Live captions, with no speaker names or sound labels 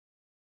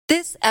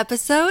This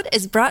episode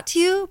is brought to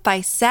you by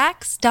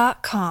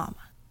Sax.com.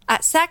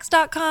 At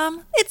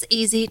Sax.com, it's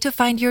easy to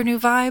find your new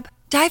vibe.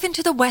 Dive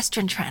into the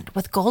Western trend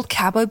with gold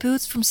cowboy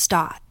boots from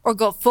Stott, or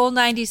go full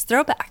 90s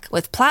throwback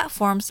with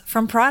platforms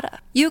from Prada.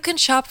 You can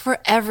shop for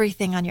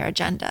everything on your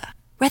agenda,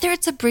 whether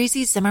it's a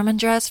breezy Zimmermann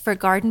dress for a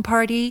garden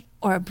party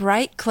or a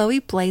bright Chloe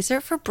blazer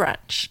for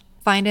brunch.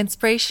 Find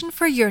inspiration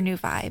for your new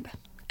vibe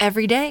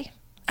every day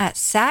at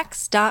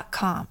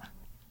Sax.com.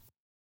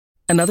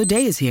 Another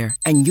day is here,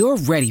 and you're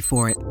ready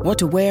for it. What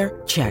to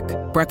wear? Check.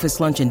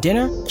 Breakfast, lunch, and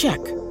dinner?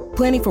 Check.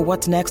 Planning for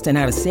what's next and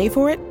how to save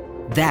for it?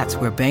 That's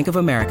where Bank of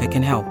America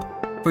can help.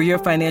 For your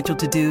financial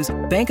to-dos,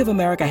 Bank of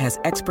America has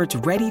experts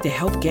ready to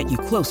help get you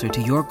closer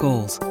to your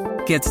goals.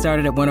 Get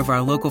started at one of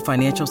our local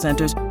financial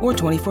centers or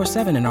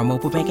 24/7 in our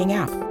mobile banking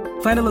app.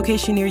 Find a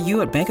location near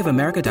you at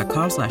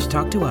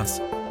bankofamerica.com/talktous.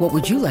 What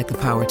would you like the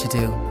power to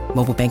do?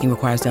 Mobile banking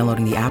requires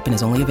downloading the app and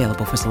is only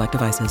available for select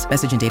devices.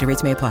 Message and data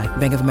rates may apply.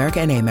 Bank of America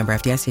N.A., member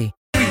FDIC.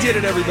 We did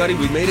it, everybody.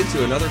 We made it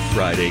to another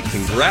Friday.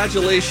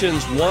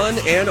 Congratulations, one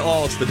and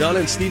all. It's the Donna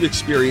and Steve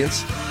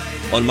Experience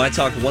on My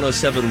Talk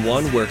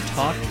 107.1, where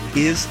talk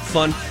is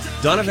fun.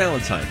 Donna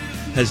Valentine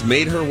has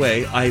made her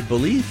way, I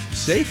believe,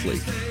 safely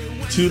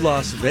to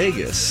Las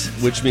Vegas,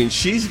 which means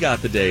she's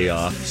got the day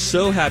off.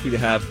 So happy to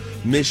have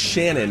Miss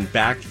Shannon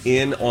back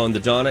in on the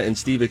Donna and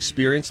Steve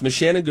Experience. Miss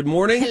Shannon, good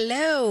morning.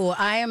 Hello.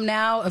 I am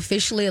now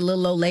officially a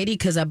little old lady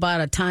because I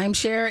bought a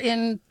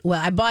timeshare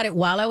I bought it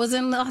while I was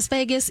in Las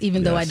Vegas,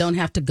 even though I don't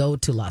have to go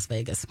to Las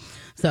Vegas.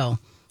 So...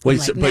 Wait,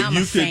 like, now I'm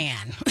a fan.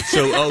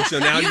 So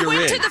now you you're in.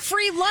 went to the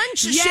free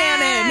lunch, yes,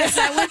 Shannon.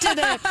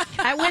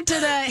 I went to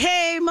the,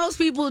 hey, most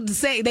people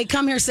say, they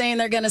come here saying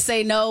they're going to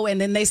say no, and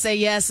then they say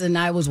yes, and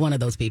I was one of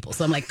those people.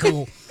 So I'm like,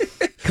 cool.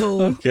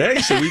 Okay,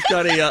 so we've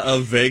got a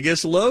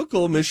Vegas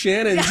local, Miss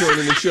Shannon,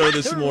 joining the show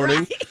this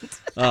morning.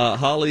 Right.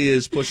 Holly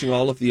is pushing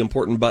all of the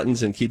important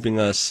buttons and keeping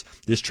this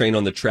train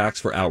on the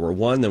tracks for hour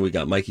one. Then we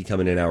got Mikey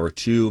coming in hour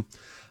two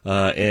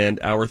and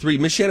hour three.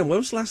 Miss Shannon, when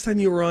was the last time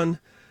you were on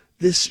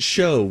this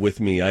show with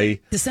me?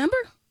 December?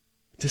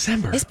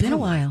 It's been a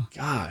while.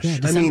 Gosh. Yeah,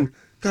 I mean,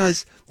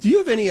 guys, do you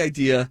have any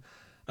idea?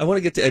 I want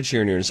to get to Ed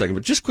Sheeran here in a second,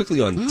 but just quickly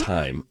on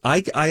time.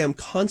 I am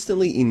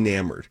constantly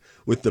enamored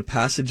with the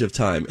passage of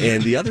time.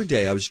 And the other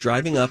day I was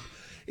driving up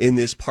in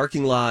this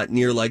parking lot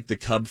near like the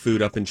Cub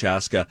Food up in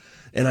Chaska,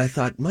 and I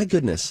thought, my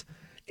goodness,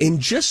 in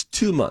just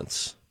 2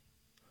 months,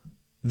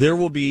 there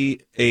will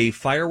be a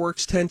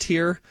fireworks tent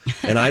here,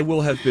 and I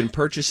will have been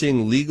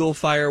purchasing legal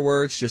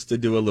fireworks just to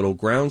do a little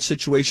ground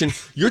situation.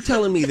 You're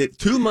telling me that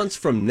 2 months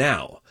from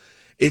now,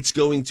 it's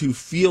going to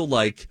feel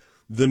like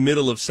the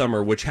middle of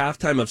summer, which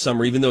halftime of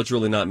summer, even though it's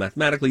really not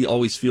mathematically,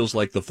 always feels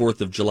like the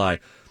 4th of July.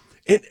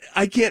 And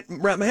I can't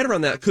wrap my head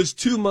around that because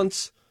 2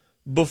 months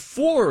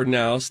before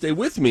now, stay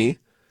with me,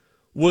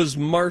 was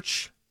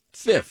March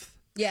 5th.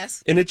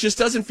 Yes. And it just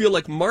doesn't feel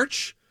like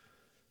March.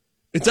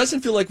 It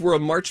doesn't feel like we're a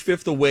March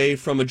 5th away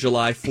from a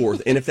July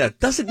 4th. And if that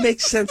doesn't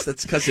make sense,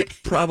 that's because it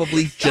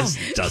probably just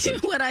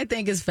doesn't. What I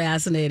think is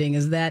fascinating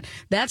is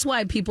that's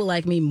why people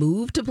like me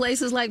move to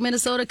places like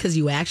Minnesota, because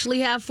you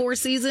actually have 4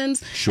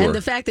 seasons. Sure. And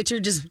the fact that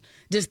you're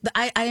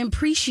I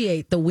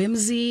appreciate the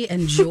whimsy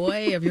and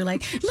joy of, you're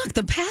like, look,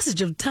 the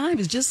passage of time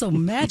is just so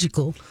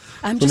magical.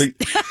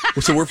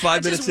 So we're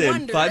 5 minutes in,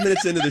 wonder. 5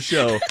 minutes into the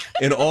show,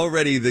 and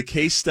already the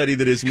case study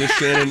that is Miss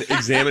Shannon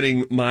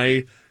examining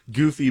my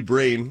goofy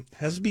brain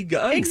has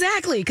begun.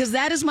 Exactly, because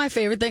that is my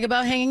favorite thing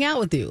about hanging out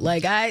with you.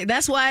 Like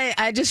that's why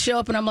I just show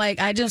up and I'm like,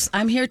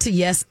 I'm here to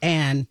yes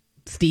and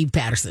Steve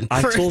Patterson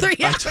for 3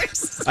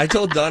 hours. I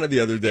told Donna the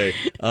other day,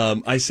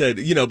 I said,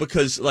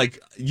 because like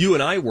you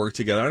and I work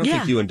together. I don't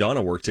think you and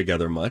Donna work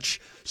together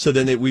much. So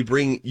then we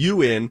bring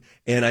you in,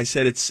 and I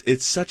said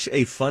it's such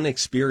a fun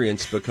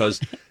experience because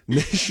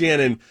Miss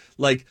Shannon,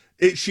 like,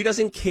 she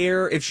doesn't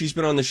care if she's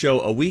been on the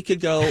show a week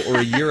ago or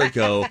a year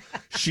ago.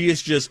 She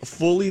is just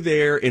fully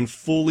there and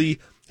fully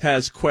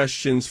has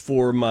questions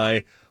for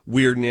my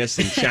weirdness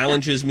and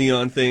challenges me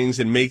on things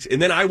and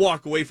then I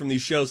walk away from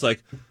these shows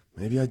like,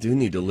 maybe I do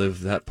need to live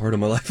that part of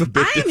my life a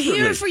bit differently. I'm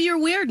here for your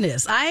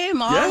weirdness. I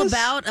am all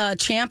about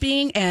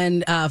championing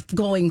and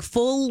going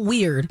full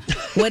weird.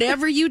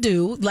 Whatever you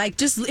do, like,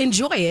 just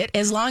enjoy it.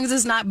 As long as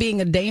it's not being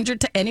a danger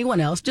to anyone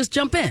else, just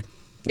jump in.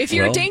 If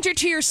you're a danger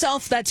to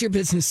yourself, that's your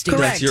business, Steve.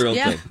 Correct. That's your own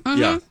thing.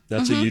 Mm-hmm. Yeah,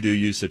 that's a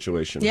you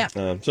situation. Yeah.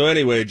 So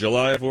anyway,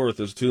 July 4th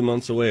is 2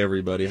 months away,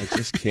 everybody. I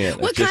just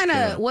can't.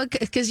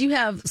 Because you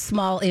have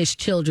small-ish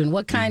children,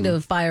 what kind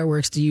of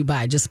fireworks do you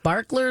buy? Just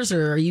sparklers,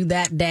 or are you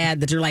that dad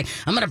that you're like,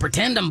 I'm going to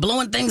pretend I'm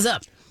blowing things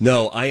up?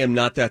 No, I am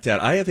not that dad.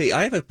 I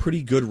have a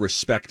pretty good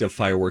respect of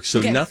fireworks. So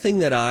nothing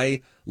that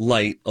I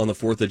light on the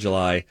 4th of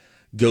July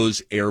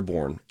goes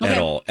airborne at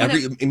all.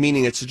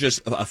 Meaning it's just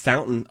a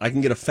fountain. I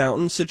can get a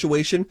fountain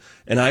situation,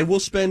 and I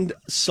will spend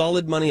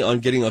solid money on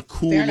getting a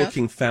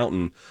cool-looking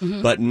fountain,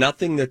 but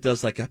nothing that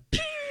does like a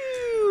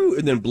pew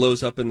and then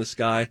blows up in the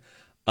sky.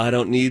 I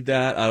don't need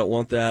that. I don't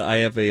want that. I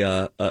have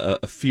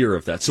a fear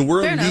of that. So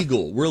we're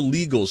illegal. We're a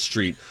legal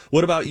street.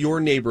 What about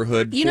your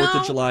neighborhood? 4th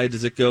of July,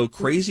 does it go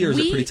crazy or is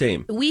it pretty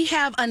tame? We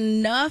have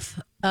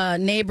enough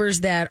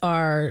neighbors that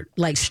are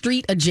like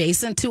street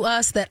adjacent to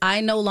us that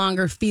I no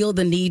longer feel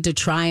the need to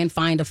try and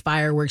find a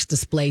fireworks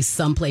display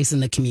someplace in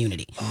the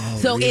community.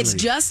 So really? It's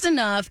just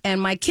enough.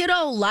 And my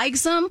kiddo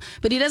likes them,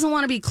 but he doesn't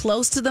want to be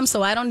close to them,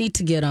 so I don't need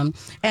to get them.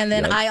 And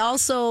then I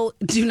also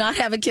do not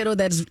have a kiddo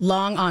that's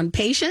long on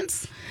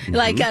patience,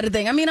 like kind of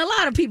thing. I mean, a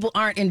lot of people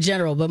aren't in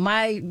general, but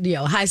my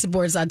high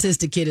supports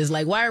autistic kid is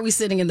like, why are we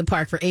sitting in the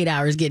park for 8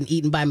 hours getting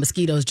eaten by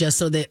mosquitoes just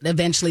so that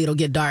eventually it'll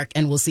get dark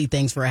and we'll see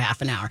things for a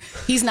half an hour?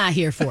 He's not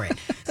here for it.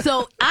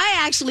 So I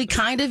actually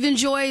kind of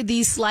enjoy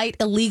the slight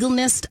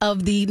illegalness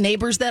of the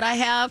neighbors that I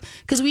have,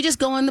 because we just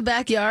go in the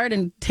backyard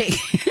and take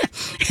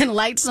and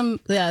light some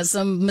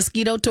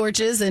mosquito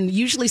torches and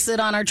usually sit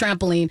on our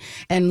trampoline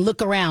and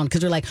look around,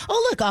 because we're like,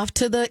 oh, look, off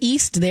to the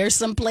east there's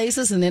some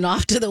places, and then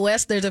off to the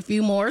west there's a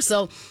few more.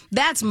 So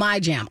that's my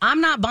jam.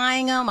 I'm not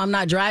buying them, I'm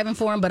not driving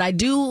for them, but I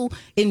do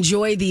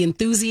enjoy the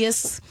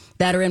enthusiasts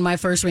that are in my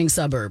first ring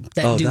suburb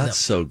that do them. That's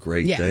so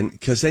great, Yeah. then,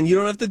 because then you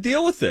don't have to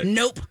deal with it.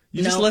 Nope.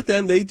 You just let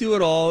them, they do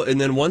it all, and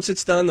then once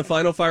it's done, the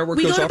final firework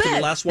We goes go to off to the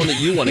bed. last one that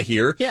you want to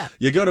hear. Yeah.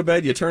 You go to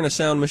bed, you turn a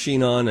sound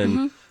machine on,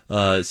 and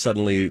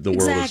suddenly the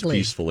world is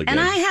peaceful again. And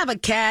I have a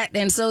cat,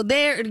 and so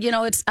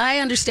I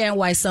understand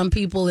why some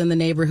people in the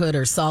neighborhood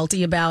are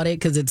salty about it,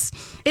 because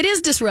it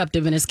is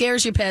disruptive and it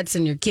scares your pets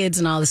and your kids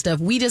and all this stuff.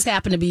 We just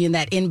happen to be in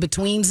that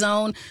in-between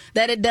zone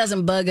that it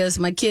doesn't bug us.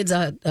 My kid's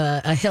a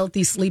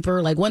healthy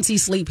sleeper. Like, once he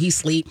sleep, he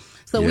sleep.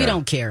 So we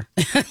don't care.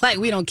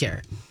 We don't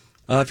care.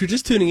 If you're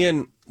just tuning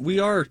in, we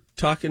are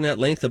talking at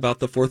length about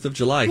the 4th of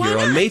July here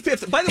on May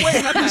 5th. By the way,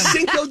 happy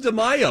Cinco de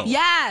Mayo.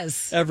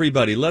 Yes.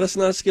 Everybody, let us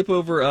not skip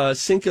over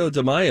Cinco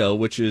de Mayo,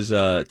 which is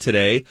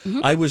today.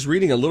 I was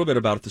reading a little bit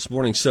about it this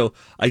morning. So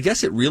I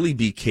guess it really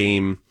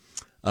became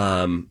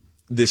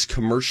this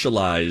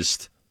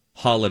commercialized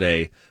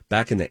holiday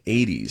back in the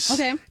 80s.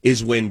 Okay.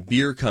 Is when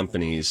beer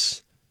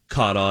companies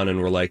caught on and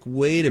were like,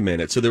 wait a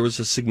minute. So there was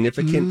a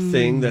significant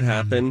thing that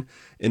happened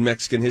in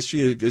Mexican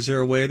history. Is there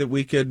a way that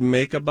we could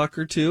make a buck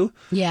or two?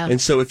 Yeah. And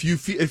so if you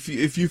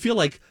feel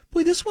like,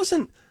 boy, this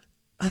wasn't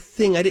a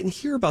thing, I didn't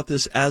hear about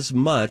this as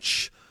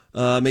much,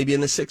 maybe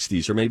in the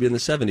 60s or maybe in the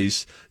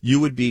 70s, you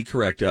would be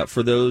correct.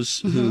 For those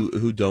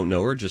who don't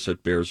know, or just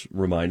it bears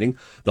reminding,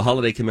 the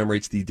holiday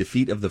commemorates the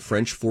defeat of the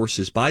French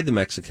forces by the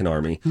Mexican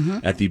army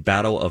at the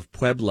Battle of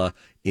Puebla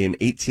in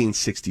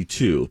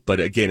 1862. But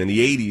again, in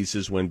the 80s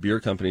is when beer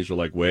companies were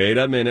like, wait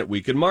a minute,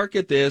 we could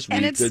market this, we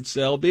could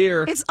sell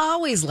beer. It's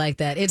always like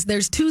that.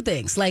 There's two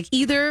things. Like,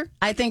 either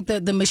I think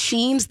the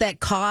machines that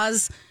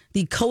cause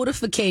the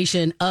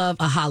codification of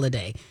a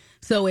holiday.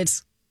 So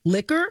it's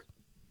liquor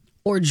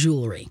or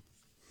jewelry.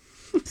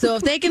 So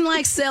if they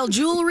can sell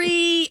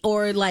jewelry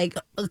or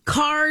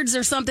cards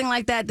or something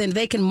like that, then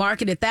they can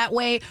market it that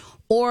way,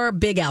 or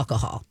big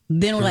alcohol.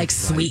 Then we're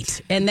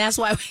sweet. And that's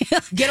why we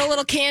get a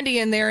little candy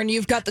in there and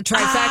you've got the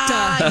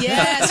trifecta.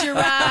 Yes, you're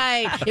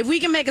right. If we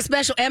can make a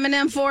special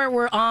M&M for it,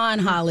 we're on,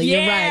 Holly. Yeah.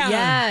 You're right.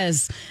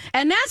 Yes.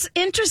 And that's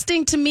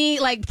interesting to me.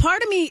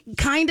 Part of me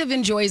kind of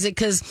enjoys it,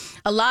 because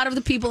a lot of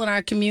the people in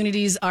our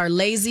communities are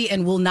lazy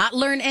and will not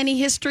learn any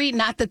history.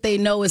 Not that they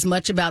know as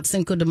much about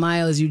Cinco de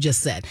Mayo as you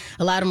just said.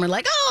 A lot of them are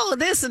like, oh,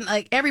 this, and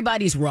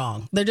everybody's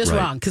wrong. They're just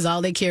wrong, because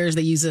all they care is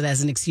they use it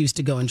as an excuse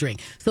to go and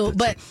drink. So,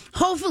 but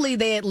hopefully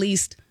they at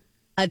least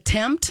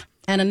attempt,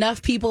 and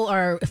enough people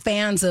are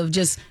fans of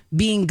just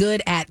being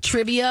good at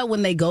trivia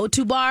when they go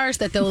to bars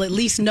that they'll at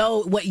least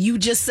know what you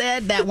just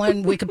said, that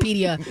one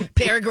Wikipedia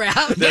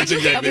paragraph That's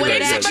exactly of what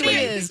right. it actually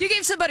is. You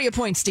gave somebody a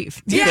point,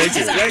 Steve. Thank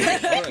you. All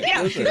right,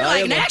 Yeah, listen, you're like, I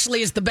and am a-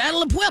 actually, it's the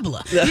Battle of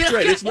Puebla. That's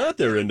right. It's not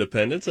their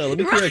independence. Let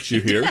me correct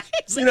you here.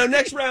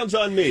 Next round's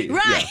on me.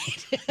 Right.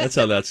 Yeah. That's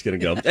how that's going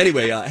to go.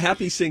 Anyway,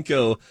 happy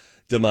Cinco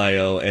de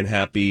Mayo and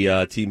happy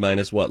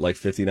T-minus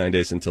 59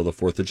 days until the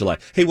 4th of July.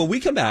 Hey, when we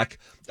come back,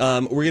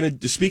 we're going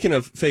to, speaking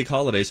of fake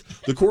holidays,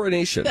 the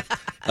coronation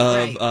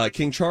of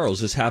King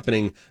Charles is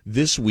happening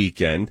this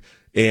weekend.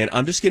 And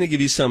I'm just going to give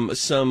you some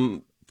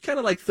kind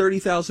of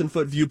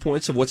 30,000-foot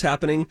viewpoints of what's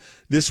happening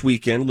this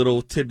weekend,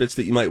 little tidbits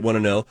that you might want to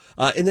know.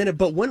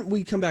 But when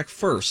we come back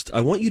first,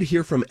 I want you to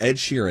hear from Ed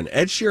Sheeran.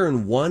 Ed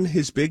Sheeran won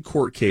his big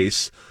court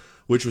case,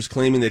 which was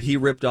claiming that he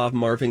ripped off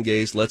Marvin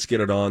Gaye's Let's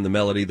Get It On, the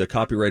melody, the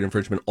copyright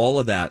infringement, all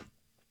of that.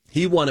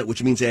 He won it,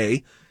 which means,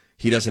 A,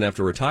 he doesn't have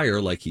to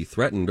retire like he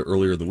threatened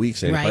earlier in the week,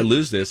 saying, if I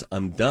lose this,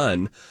 I'm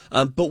done.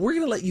 But we're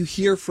going to let you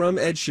hear from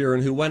Ed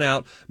Sheeran, who went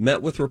out,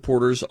 met with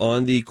reporters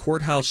on the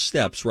courthouse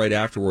steps right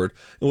afterward,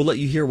 and we'll let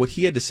you hear what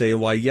he had to say and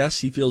why,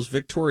 yes, he feels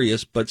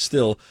victorious, but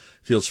still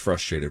feels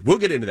frustrated. We'll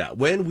get into that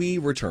when we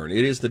return.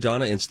 It is the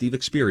Donna and Steve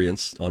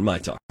Experience on My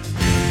Talk.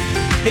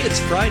 Hey,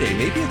 it's Friday.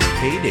 Maybe it's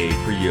payday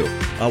for you.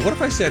 What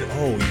if I said,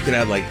 you could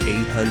have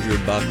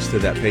 $800 to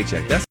that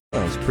paycheck? That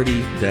sounds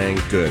pretty dang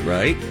good,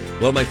 right?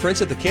 Well, my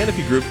friends at the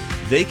Canopy Group,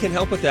 they can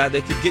help with that.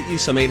 They could get you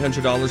some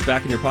 $800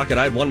 back in your pocket.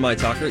 I had one My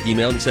Talker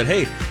emailed and said,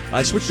 hey,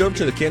 I switched over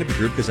to the Canopy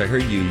Group because I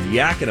heard you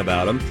yakking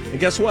about them. And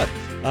guess what?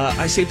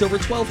 I saved over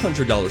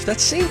 $1,200.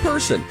 That same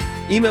person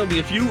emailed me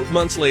a few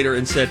months later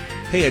and said,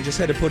 hey, I just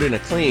had to put in a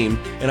claim.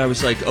 And I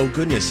was like, oh,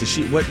 goodness,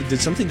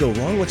 did something go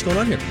wrong? What's going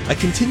on here? I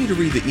continue to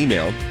read the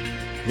email.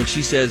 when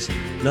she says,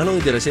 not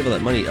only did I save all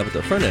that money up at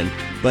the front end,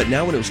 but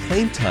now when it was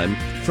claim time,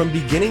 from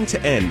beginning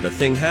to end, the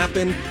thing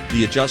happened,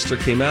 the adjuster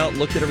came out,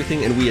 looked at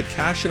everything, and we had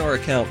cash in our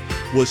account,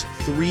 was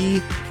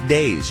 3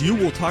 days. You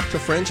will talk to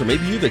friends, or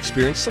maybe you've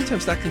experienced,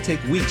 sometimes that can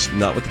take weeks,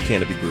 not with the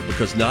Canopy Group,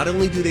 because not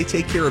only do they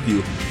take care of you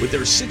with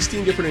their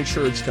 16 different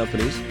insurance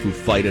companies who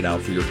fight it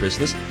out for your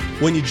business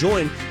when you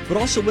join, but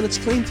also when it's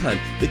claim time.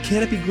 The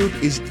Canopy Group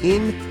is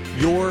in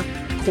your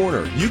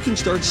corner. You can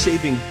start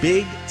saving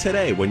big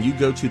today when you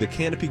go to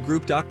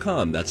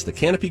thecanopygroup.com. That's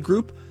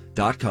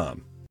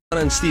thecanopygroup.com.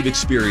 Donna and Steve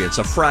Experience,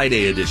 a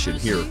Friday edition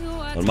here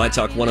on My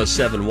Talk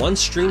 1071,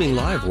 streaming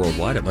live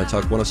worldwide at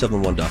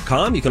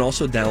mytalk1071.com. You can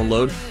also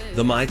download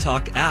the My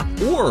Talk app,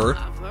 or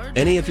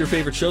any of your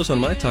favorite shows on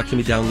My Talk can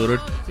be downloaded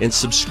and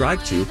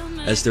subscribed to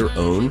as their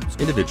own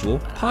individual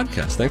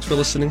podcast. Thanks for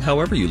listening,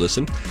 however you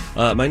listen.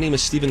 My name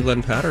is Stephen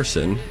Glenn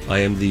Patterson. I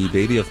am the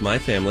baby of my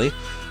family.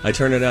 I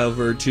turn it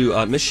over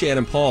to Miss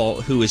Shannon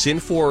Paul, who is in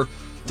for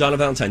Donna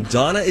Valentine.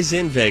 Donna is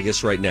in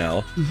Vegas right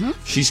now. Mm-hmm.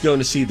 She's going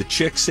to see the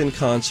Chicks in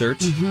concert.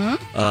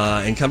 Mm-hmm.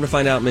 And come to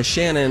find out, Miss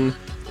Shannon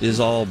is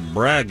all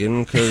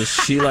bragging because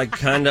she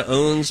kind of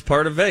owns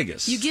part of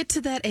Vegas. You get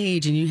to that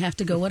age and you have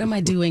to go, what am I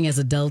doing as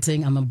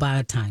adulting? I'm going to buy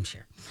a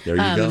timeshare. There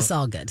you go. It's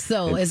all good.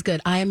 So it's good.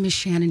 I am Miss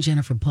Shannon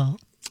Jennifer Paul.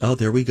 Oh,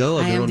 there we go.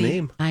 A little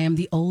name. I am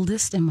the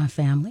oldest in my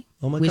family.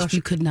 Oh, my gosh. Which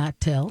you could not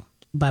tell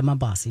by my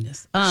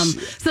bossiness.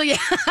 So, yeah.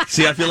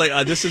 See, I feel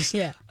like this is...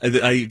 Yeah.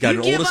 I got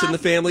an oldest in the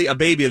family, a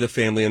baby of the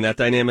family, and that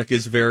dynamic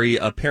is very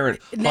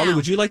apparent. Now, Holly,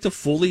 would you like to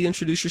fully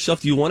introduce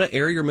yourself? Do you want to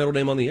air your middle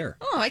name on the air?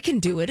 Oh, I can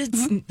do it.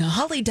 It's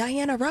Holly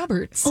Diana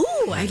Roberts.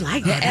 Oh, I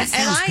like that. That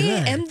sounds good.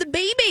 And I am the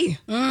baby.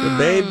 The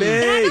baby.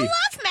 And I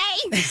love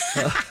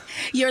me.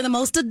 You're the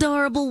most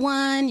adorable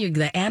one. You're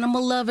the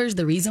animal lovers.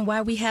 The reason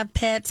why we have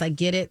pets. I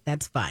get it.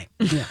 That's fine.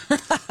 Yeah.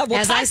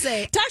 Well, I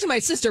say, talk to my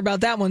sister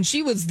about that one.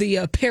 She was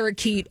the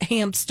parakeet,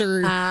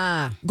 hamster,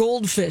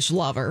 goldfish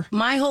lover.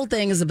 My whole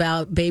thing is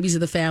about babies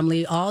of the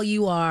family. All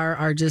you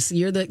are just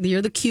you're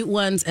the cute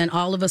ones, and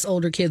all of us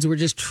older kids were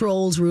just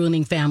trolls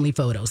ruining family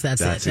photos.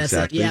 That's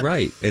exactly it. Yep.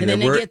 Right. And then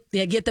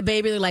they get the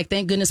baby. They're like,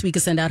 thank goodness we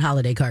could send out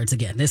holiday cards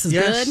again. This is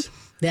good.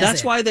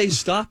 That's why they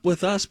stop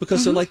with us,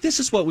 because they're like,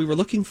 this is what we were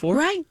looking for.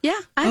 Right. Yeah.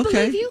 I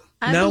believe you.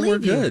 Now we're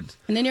good.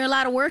 And then you're a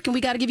lot of work, and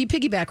we got to give you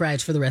piggyback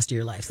rides for the rest of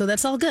your life. So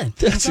that's all good.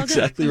 That's all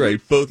exactly good.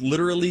 Right. Both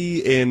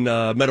literally and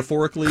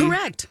metaphorically.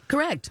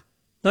 Correct.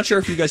 Not sure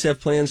if you guys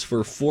have plans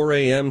for 4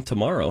 a.m.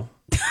 tomorrow.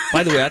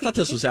 By the way, I thought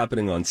this was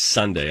happening on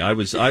Sunday. I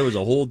was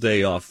a whole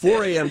day off.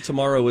 4 a.m.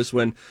 tomorrow is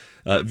when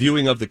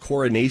viewing of the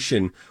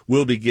coronation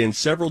will begin.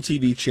 Several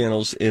TV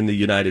channels in the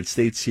United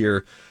States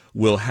here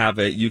will have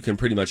it. You can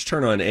pretty much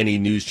turn on any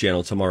news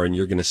channel tomorrow and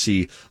you're going to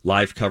see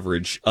live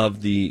coverage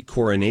of the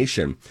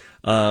coronation.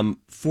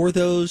 For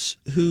those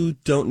who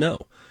don't know,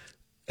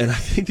 and I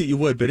think that you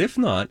would, but if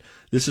not,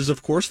 this is,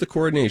 of course, the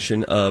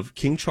coronation of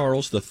King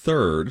Charles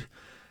III.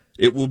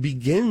 It will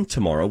begin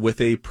tomorrow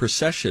with a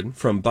procession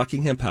from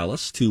Buckingham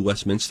Palace to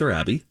Westminster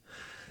Abbey.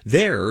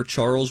 There,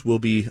 Charles will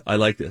be, I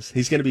like this,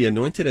 he's going to be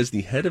anointed as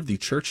the head of the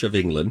Church of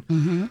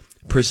England,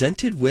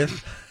 presented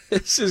with...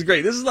 This is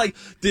great. This is like,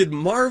 did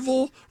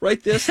Marvel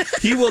write this?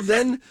 He will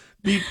then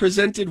be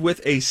presented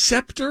with a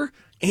scepter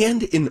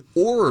and an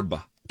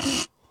orb.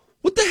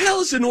 What the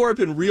hell is an orb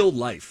in real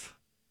life?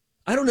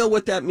 I don't know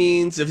what that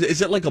means.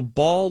 Is it like a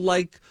ball,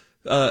 like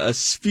a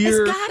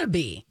sphere? It's gotta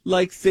be.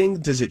 Like thing?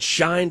 Does it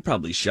shine?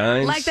 Probably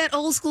shines. Like that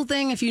old school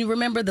thing, if you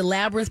remember the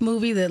Labyrinth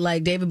movie that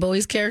like David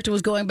Bowie's character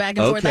was going back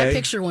and forth. I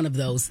picture one of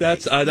those.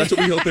 That's what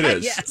we hope it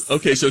is. Yes.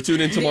 Okay, so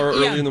tune in tomorrow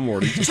early in the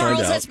morning to Charles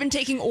find out. has been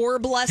taking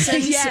orb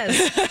lessons.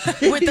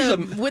 Yes.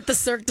 With the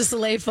Cirque du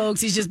Soleil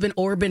folks, he's just been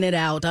orbing it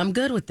out. I'm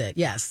good with it.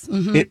 Yes.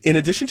 Mm-hmm. In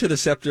addition to the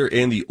scepter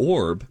and the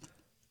orb,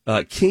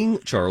 King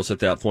Charles at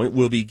that point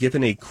will be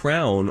given a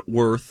crown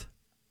worth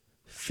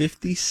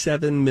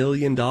 $57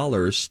 million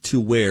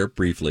to wear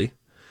briefly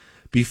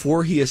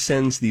before he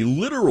ascends the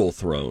literal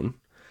throne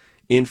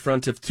in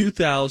front of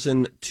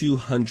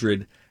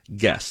 2,200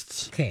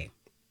 guests. Okay.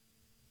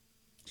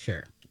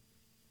 Sure.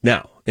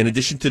 Now, in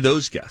addition to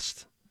those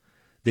guests,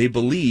 they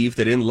believe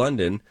that in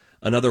London,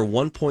 another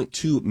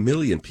 1.2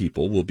 million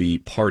people will be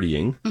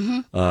partying.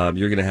 Mm-hmm.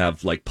 You're going to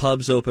have like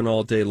pubs open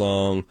all day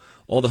long.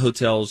 All the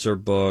hotels are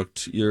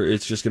booked.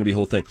 It's just going to be a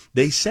whole thing.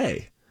 They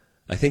say,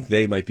 I think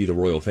they might be the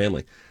royal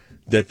family,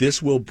 that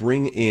this will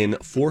bring in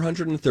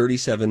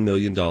 $437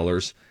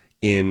 million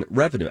in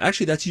revenue.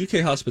 Actually, that's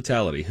UK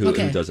Hospitality who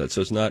does that.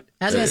 So it's not...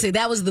 I was going to say,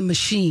 that was the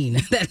machine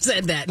that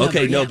said that.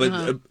 Okay,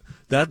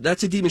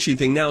 that's a D machine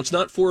thing. Now, it's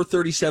not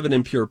 437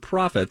 in pure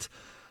profit.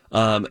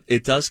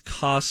 It does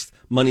cost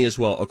money as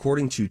well.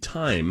 According to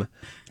Time,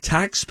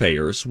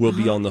 taxpayers will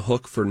be on the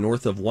hook for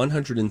north of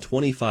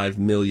 $125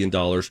 million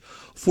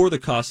for the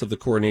cost of the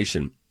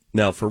coronation.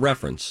 Now, for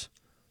reference,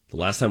 the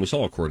last time we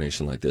saw a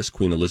coronation like this,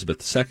 Queen Elizabeth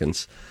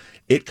II's,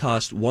 it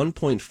cost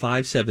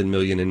 $1.57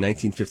 million in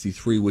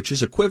 1953, which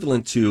is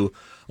equivalent to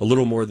a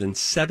little more than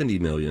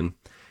 $70 million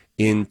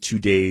in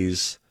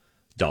today's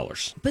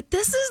But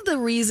this is the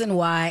reason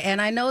why,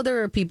 and I know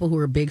there are people who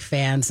are big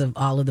fans of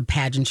all of the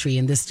pageantry,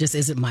 and this just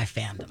isn't my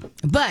fandom.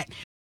 But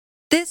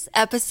this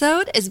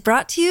episode is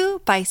brought to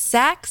you by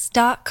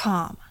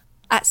Sax.com.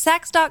 At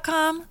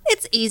Sax.com,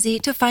 it's easy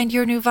to find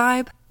your new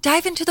vibe.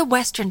 Dive into the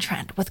Western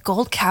trend with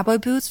gold cowboy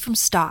boots from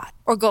Stott,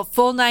 or go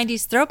full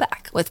 90s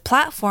throwback with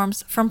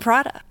platforms from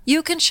Prada.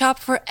 You can shop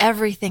for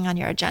everything on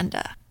your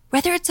agenda,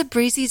 whether it's a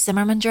breezy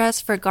Zimmermann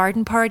dress for a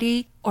garden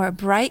party or a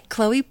bright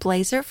Chloe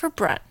blazer for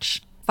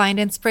brunch. Find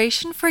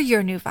inspiration for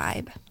your new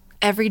vibe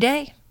every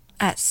day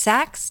at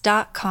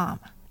Sax.com.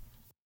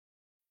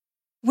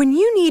 When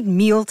you need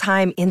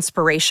mealtime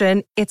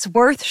inspiration, it's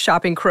worth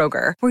shopping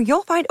Kroger, where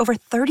you'll find over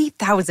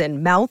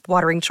 30,000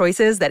 mouth-watering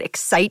choices that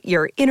excite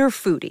your inner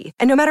foodie.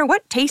 And no matter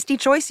what tasty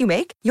choice you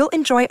make, you'll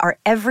enjoy our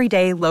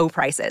everyday low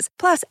prices,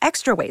 plus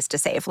extra ways to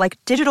save, like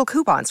digital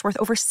coupons worth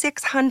over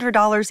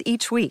 $600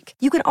 each week.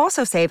 You can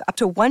also save up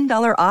to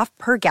 $1 off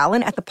per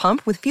gallon at the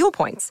pump with fuel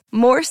points.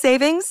 More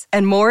savings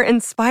and more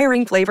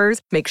inspiring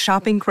flavors make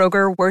shopping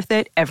Kroger worth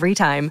it every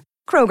time.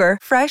 Kroger,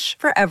 fresh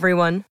for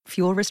everyone.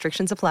 Fuel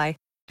restrictions apply.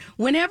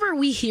 whenever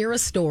we hear a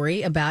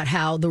story about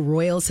how the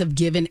Royals have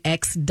given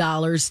X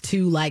dollars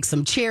to like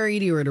some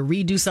charity or to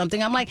redo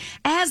something, I'm like,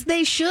 as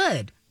they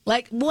should.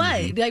 Like, what?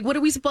 Mm-hmm. Like, what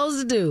are we supposed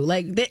to do?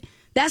 Like,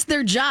 that's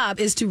their job,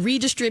 is to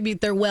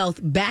redistribute their wealth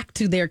back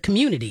to their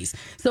communities.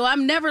 So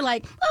I'm never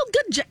like, oh,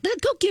 good job.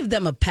 Go give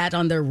them a pat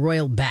on their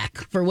royal back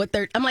for what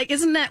they're. I'm like,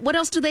 isn't that, what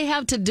else do they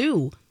have to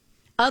do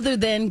other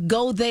than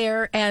go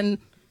there and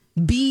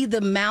be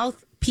the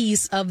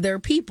mouthpiece of their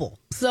people?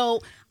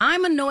 So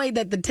I'm annoyed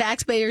that the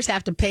taxpayers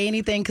have to pay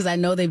anything because I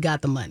know they've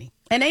got the money.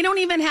 And they don't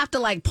even have to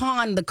like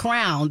pawn the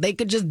crown. They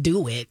could just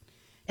do it.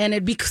 And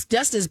it'd be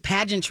just as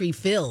pageantry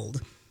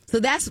filled. So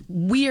that's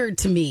weird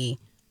to me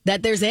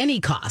that there's any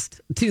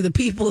cost to the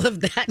people of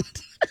that.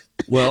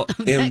 Well,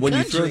 of and when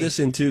country. you throw this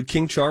into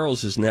King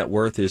Charles's net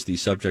worth is the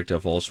subject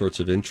of all sorts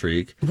of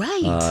intrigue.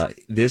 Right.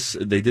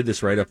 They did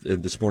this right up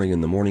this morning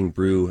in the Morning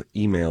Brew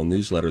email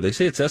newsletter. They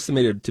say it's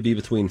estimated to be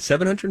between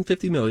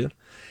 $750 million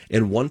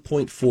and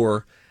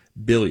 $1.4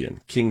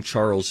 billion. King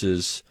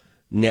Charles's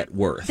net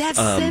worth. That's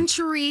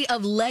century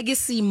of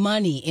legacy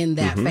money in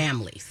that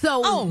family.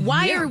 So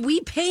why are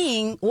we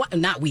paying?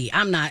 Not we.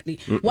 I'm not.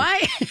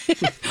 Why?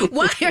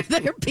 Why are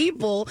there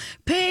people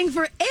paying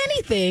for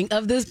anything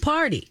of this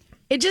party?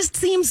 It just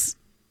seems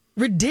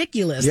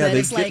ridiculous. Yeah, that they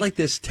it's get like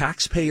this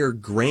taxpayer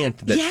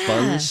grant that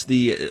funds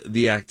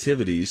the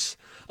activities.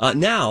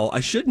 Now, I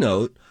should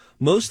note,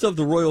 most of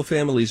the royal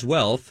family's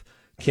wealth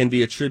can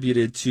be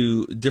attributed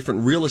to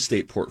different real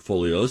estate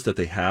portfolios that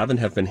they have and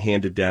have been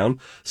handed down,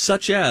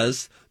 such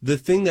as the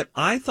thing that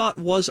I thought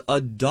was a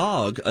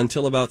dog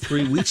until about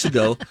 3 weeks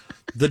ago,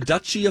 the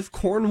Duchy of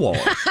Cornwall.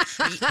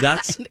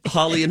 That's,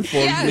 Holly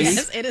informed me.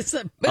 Yes, it is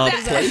a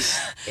place.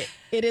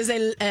 It is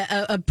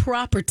a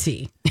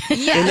property.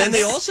 Yes. And then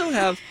they also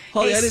have,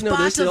 Holly, I didn't know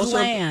this, they also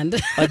land.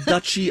 have a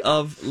Duchy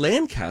of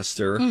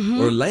Lancaster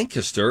or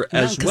Lancaster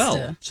as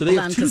well. So they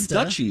have two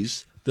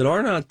duchies that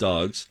are not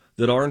dogs,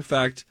 that are in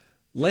fact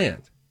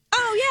land.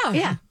 Oh,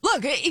 yeah.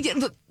 Look,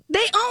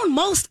 they own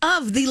most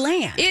of the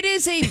land. It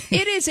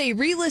is a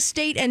real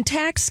estate and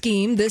tax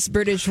scheme, this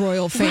British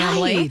royal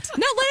family. Right.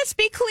 Now, let's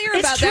be clear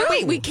about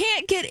that. We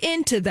can't get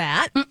into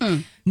that.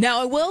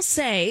 Now, I will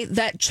say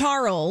that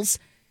Charles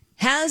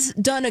has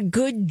done a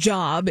good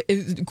job,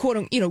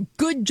 quote,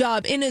 good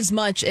job in as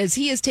much as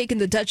he has taken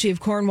the Duchy of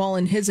Cornwall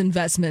in his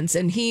investments,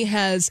 and he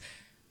has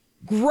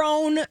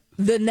grown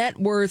the net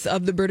worth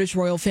of the British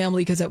royal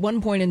family, because at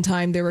one point in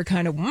time they were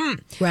kind of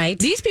right.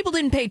 These people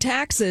didn't pay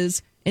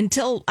taxes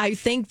until I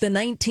think the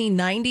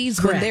 1990s.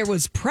 Correct. When there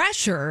was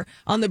pressure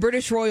on the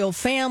British royal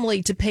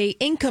family to pay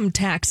income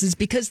taxes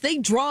because they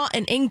draw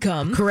an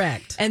income.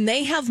 Correct. And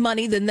they have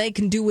money, then they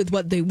can do with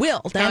what they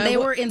will. Now, and they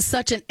were in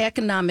such an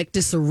economic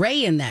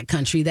disarray in that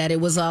country that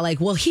it was all like,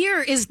 well,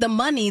 here is the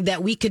money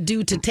that we could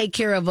do to take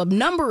care of a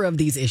number of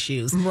these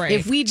issues. Right.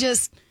 If we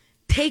just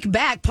take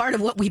back part of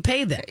what we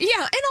pay them. Yeah,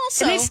 and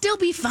also... And they'd still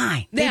be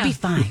fine. They'd be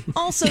fine.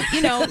 Also,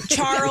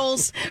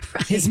 Charles,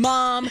 right. His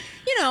mom,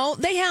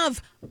 they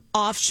have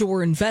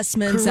offshore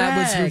investments. Correct.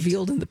 That was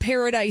revealed in the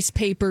Paradise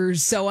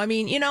Papers. So, I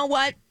mean, you know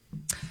what?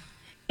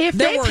 If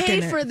they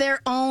pay for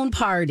their own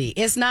party,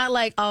 it's not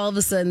like all of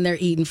a sudden they're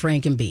eating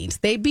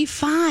Frankenbeans. They'd be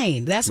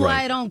fine. That's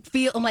why I don't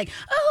feel, I'm like,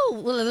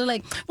 they're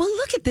like, well,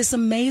 look at this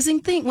amazing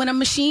thing. When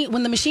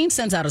the machine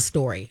sends out a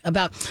story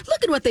about,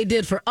 look at what they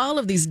did for all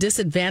of these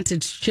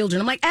disadvantaged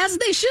children. I'm like, as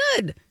they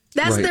should.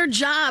 That's their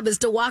job, is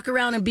to walk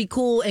around and be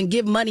cool and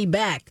give money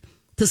back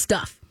to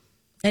stuff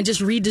and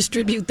just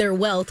redistribute their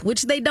wealth,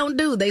 which they don't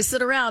do. They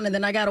sit around, and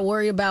then I got to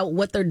worry about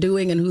what they're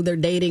doing and who they're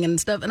dating and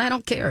stuff, and I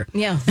don't care.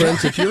 Yeah,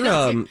 friends, if you're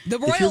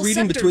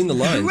reading between the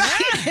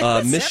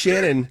lines, Miss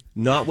Shannon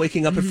not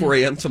waking up at 4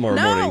 a.m. tomorrow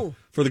morning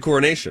for the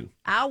coronation.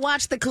 I'll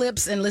watch the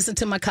clips and listen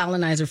to my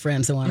colonizer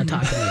friends who want to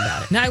talk to me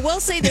about it. Now, I will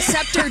say the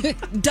scepter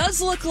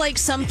does look like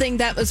something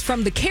that was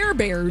from the Care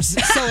Bears.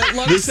 So it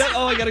looks...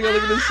 I got to go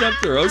look at the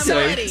scepter.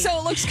 Okay. So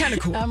it looks kind of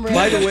cool.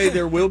 By the way,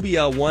 there will be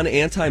one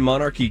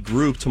anti-monarchy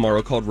group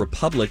tomorrow called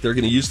Republic. They're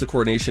going to use the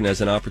coronation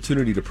as an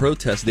opportunity to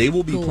protest. They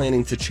will be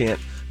planning to chant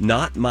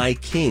 "Not My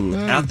King"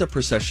 at the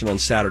procession on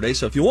Saturday.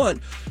 So if you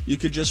want, you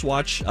could just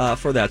watch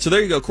for that. So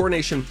there you go.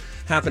 Coronation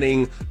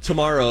happening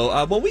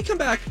tomorrow. When we come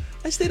back,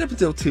 I stayed up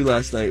until 2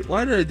 last night.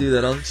 Why did I do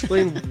that? I'll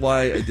explain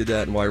why I did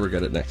that and why I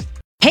regret it next.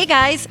 Hey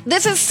guys,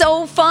 this is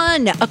so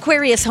fun!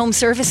 Aquarius Home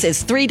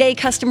Services 3-day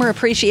customer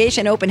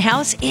appreciation open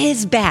house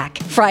is back.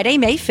 Friday,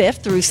 May 5th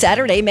through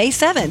Saturday, May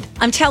 7th.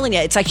 I'm telling you,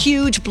 it's a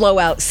huge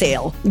blowout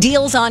sale.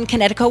 Deals on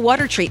Connecticut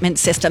water treatment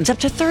systems up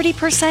to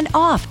 30%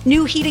 off.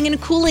 New heating and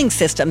cooling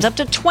systems up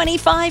to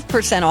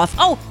 25% off.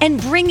 Oh,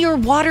 and bring your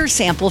water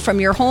sample from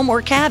your home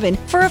or cabin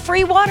for a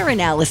free water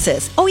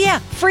analysis. Oh yeah,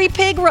 free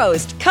pig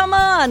roast. Come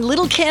on,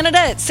 Little Canada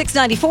at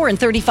 $6.94 and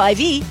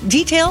 $35E.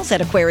 Details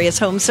at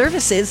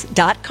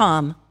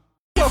aquariushomeservices.com.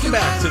 Welcome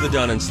back to the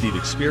Donna and Steve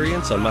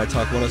Experience on My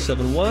Talk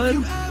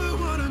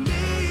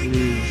 107.1. It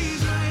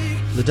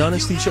is the Donna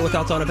and Steve Show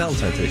without Donna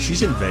Valentine today.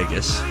 She's in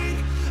Vegas,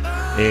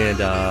 and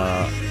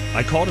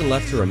I called and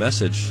left her a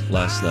message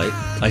last night.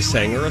 I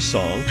sang her a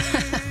song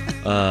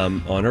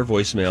on her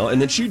voicemail,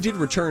 and then she did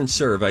return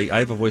serve. I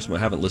have a voicemail. I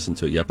haven't listened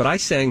to it yet, but I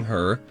sang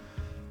her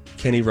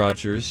Kenny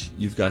Rogers,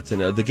 You've Got to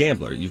Know, The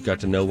Gambler. You've got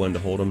to know when to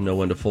hold 'em, know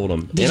when to fold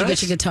 'em. Did you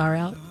get your guitar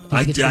out?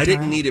 I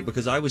didn't need it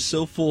because I was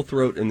so full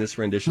throat in this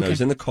rendition. Okay. I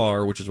was in the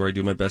car, which is where I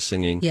do my best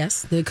singing.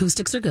 Yes, the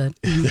acoustics are good.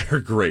 They're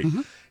great.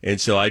 Mm-hmm.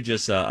 And so I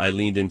just, I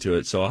leaned into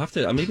it. So I'll have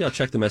to, maybe I'll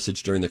check the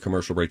message during the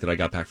commercial break that I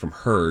got back from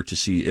her to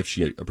see if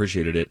she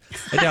appreciated it.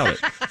 I doubt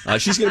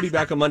it. She's going to be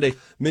back on Monday.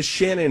 Miss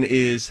Shannon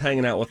is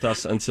hanging out with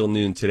us until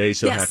noon today.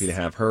 So happy to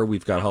have her.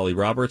 We've got Holly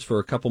Roberts for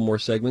a couple more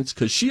segments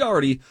because she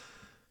did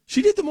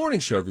the morning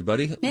show,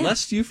 everybody. Yeah.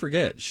 Lest you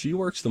forget, she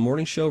works the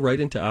morning show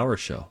right into our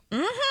show.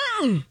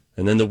 Mm-hmm.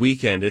 And then the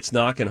weekend, it's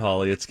knocking,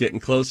 Holly. It's getting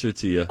closer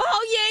to you.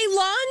 Oh, yay,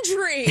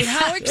 laundry.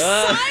 How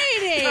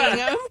exciting.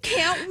 I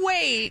can't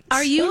wait.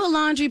 Are you a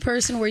laundry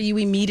person where you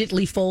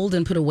immediately fold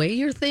and put away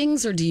your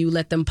things, or do you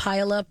let them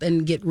pile up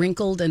and get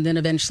wrinkled and then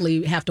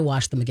eventually have to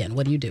wash them again?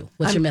 What do you do?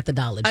 What's your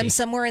methodology? I'm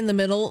somewhere in the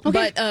middle.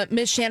 Okay. But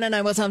Miss Shannon,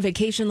 I was on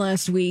vacation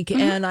last week,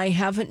 and I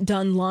haven't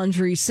done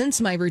laundry since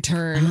my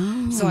return.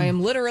 Oh. So I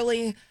am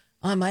literally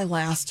on my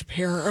last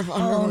pair of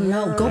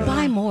underwear. Oh, no. Go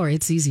buy more.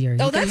 It's easier.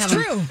 That's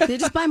true.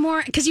 Just buy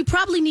more, because you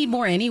probably need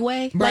more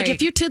anyway. Right. Like,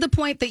 if you're to the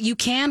point that you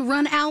can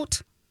run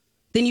out,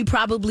 then you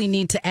probably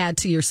need to add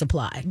to your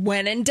supply.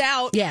 When in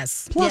doubt.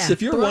 Yes. Plus,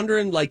 if you're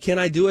wondering, like, can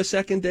I do a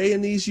second day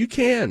in these? You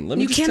can. Let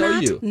me just tell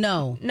you.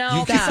 No.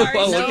 No. Sorry,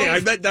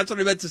 okay. That's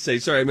what I meant to say.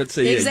 Sorry, I meant to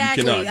say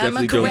exactly. You cannot. I'm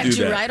going to correct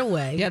you right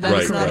away. Yeah,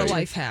 that's not a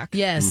life hack.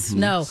 Yes. Mm-hmm.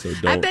 No. So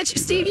I bet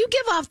you, Steve, you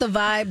give off the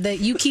vibe that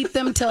you keep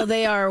them till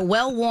they are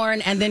well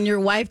worn, and then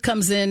your wife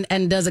comes in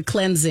and does a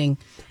cleansing.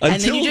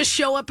 And then you just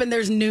show up and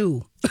there's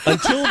new.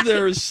 Until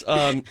there's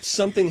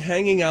something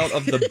hanging out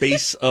of the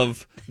base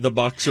of the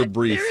boxer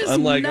brief.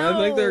 I'm like, I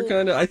think they're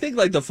kind of, I think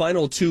like the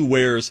final two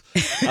wears,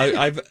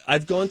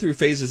 I've gone through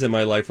phases in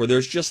my life where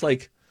there's just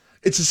like,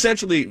 it's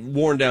essentially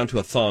worn down to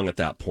a thong at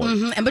that point.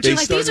 Mm-hmm. But you're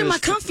like, these are my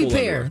comfy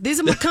pair. These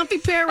are my comfy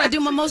pair. I do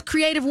my most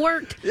creative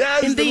work.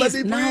 Yes, in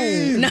these.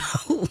 No.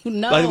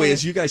 By the way,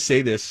 as you guys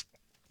say this,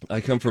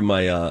 I come from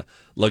my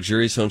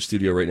luxurious home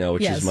studio right now,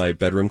 which is my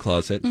bedroom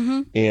closet.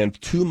 Mm-hmm.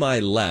 And to my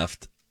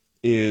left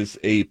is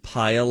a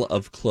pile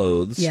of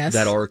clothes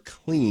that are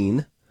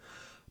clean,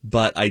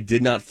 but I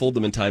did not fold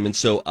them in time. And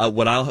so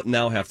what I'll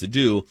now have to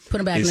do put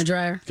them back in the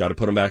dryer. Got to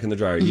put them back in the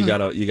dryer.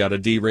 Mm-hmm. You got to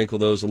de-wrinkle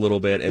those a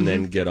little bit and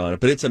then get on it.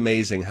 But it's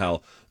amazing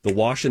how the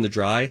wash and the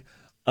dry,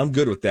 I'm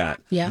good with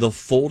that. Yeah. The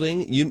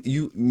folding,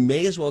 you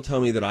may as well tell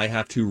me that I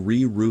have to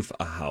re-roof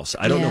a house.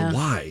 I don't know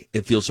why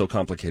it feels so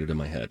complicated in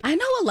my head. I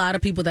know a lot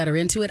of people that are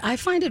into it. I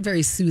find it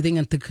very soothing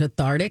and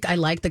cathartic. I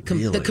like the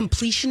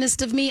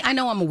completionist of me. I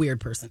know I'm a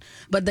weird person,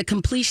 but the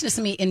completionist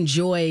of me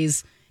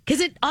enjoys, because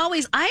it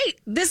always,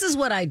 this is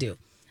what I do.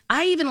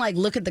 I even like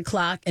look at the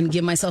clock and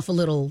give myself a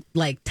little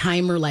like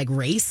timer, like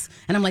race.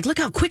 And I'm like, look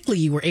how quickly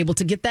you were able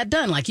to get that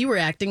done. Like you were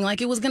acting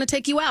like it was going to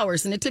take you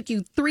hours, and it took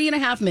you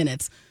 3.5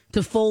 minutes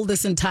to fold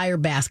this entire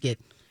basket.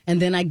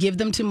 And then I give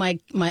them to my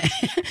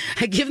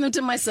I give them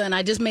to my son.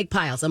 I just make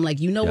piles. I'm like,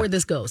 where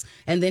this goes.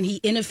 And then he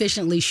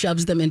inefficiently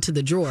shoves them into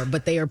the drawer,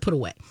 but they are put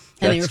away.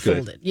 And they are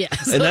folded. Yeah.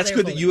 So and that's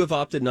good that you have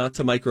opted not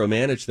to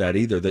micromanage that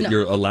either, that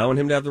you're allowing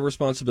him to have the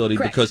responsibility.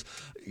 Correct.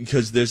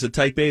 because there's a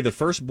type A, the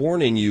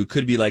firstborn in you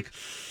could be like,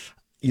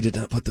 you did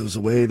not put those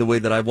away the way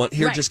that I want.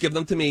 Here, just give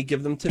them to me.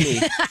 Give them to me.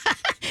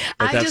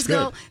 But I just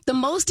go, the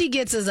most he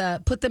gets is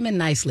put them in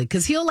nicely.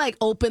 Because he'll like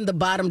open the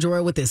bottom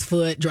drawer with his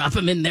foot, drop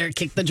them in there,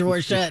 kick the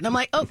drawer shut. And I'm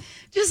like, oh,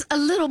 just a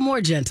little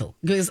more gentle.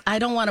 Because I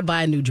don't want to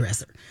buy a new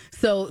dresser.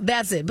 So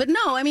that's it. But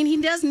no, I mean,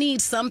 he does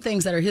need some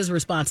things that are his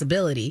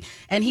responsibility.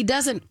 And he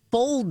doesn't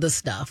fold the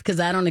stuff because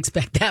I don't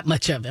expect that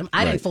much of him.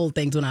 I didn't fold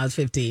things when I was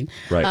 15.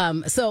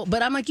 Right.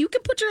 But I'm like, you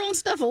can put your own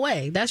stuff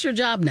away. That's your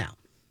job now.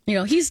 You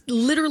know, he's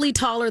literally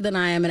taller than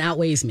I am and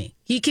outweighs me.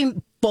 He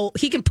can put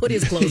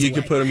his clothes away. You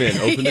can put them in.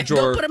 Open the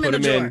drawer, put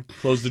them in,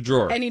 close the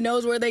drawer. And he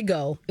knows where they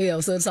go,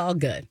 so it's all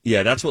good.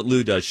 Yeah, that's what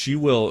Lou does.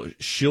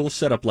 She'll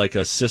set up like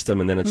a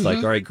system, and then it's like,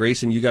 all right,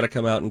 Grayson, you got to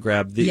come out and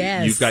grab the.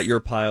 Yes. You've got your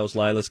piles.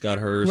 Lila's got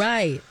hers.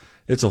 Right.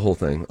 It's a whole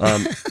thing.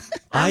 I'm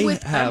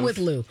with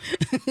Lou.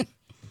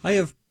 I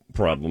have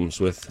problems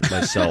with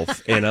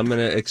myself, and I'm going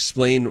to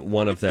explain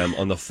one of them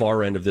on the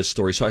far end of this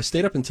story. So I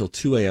stayed up until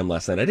 2 a.m.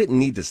 last night. I didn't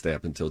need to stay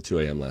up until 2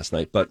 a.m. last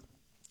night, but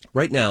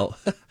right now,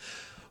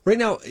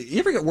 you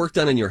ever get work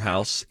done in your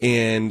house,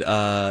 and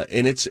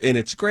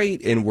it's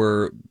great, and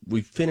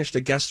we finished a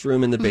guest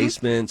room in the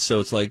basement, so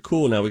it's like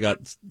cool. Now we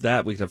got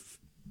that. We have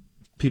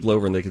people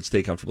over, and they can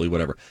stay comfortably,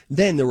 whatever.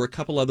 Then there were a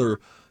couple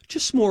other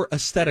just more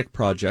aesthetic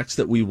projects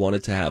that we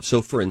wanted to have.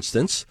 So, for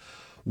instance,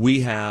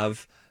 we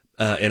have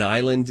an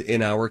island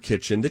in our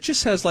kitchen that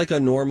just has like a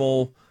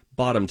normal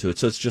bottom to it.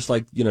 So it's just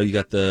like, you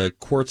got the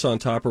quartz on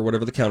top or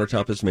whatever the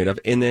countertop is made of,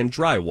 and then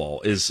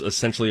drywall is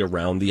essentially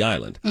around the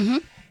island. Mm-hmm.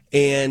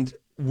 And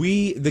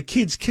the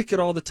kids kick it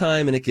all the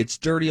time, and it gets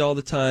dirty all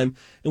the time.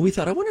 And we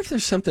thought, I wonder if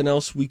there's something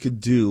else we could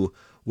do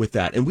with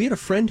that. And we had a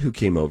friend who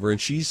came over,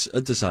 and she's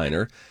a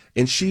designer,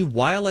 and she,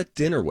 while at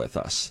dinner with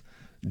us,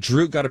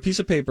 got a piece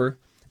of paper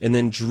and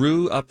then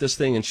drew up this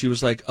thing, and she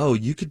was like, oh,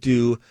 you could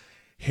do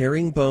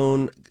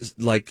herringbone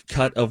like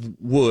cut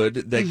of wood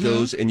that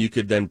goes, and you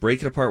could then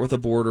break it apart with a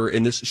border.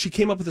 And she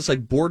came up with this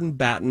like board and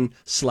batten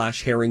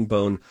 /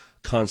 herringbone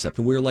concept,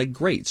 and we were like,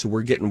 great. So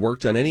we're getting work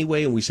done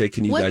anyway, and we say,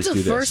 can you guys do this?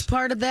 What's the first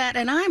part of that?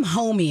 And I'm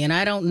homey, and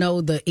I don't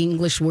know the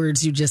English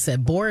words you just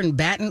said. Board and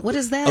batten. What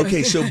is that?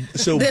 Okay, so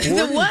board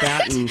and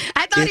batten.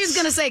 I thought he was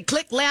going to say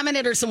click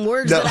laminate or some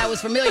words that I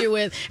was familiar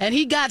with, and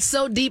he got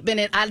so deep in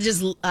it,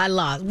 I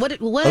lost.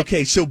 What?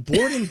 Okay, so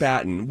board and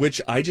batten,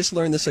 which I just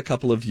learned this a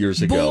couple of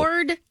years ago.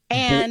 Board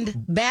and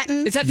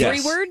batten. Is that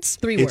 3 words?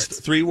 3 words. It's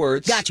 3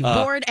 words. Got you.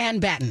 Board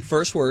and batten.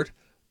 First word,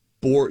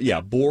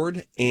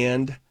 board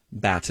and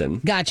batten.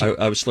 Gotcha.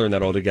 I was slurring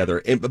that all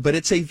together. But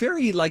it's a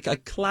very, like, a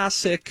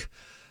classic,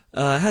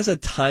 has a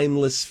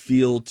timeless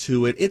feel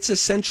to it. It's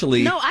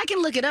essentially... No, I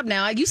can look it up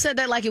now. You said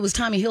that like it was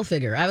Tommy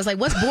Hilfiger. I was like,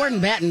 what's Board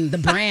and Batten, the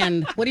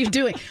brand? What are you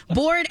doing?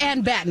 Board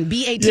and Batten,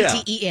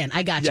 Batten.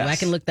 I got you. Yes. I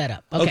can look that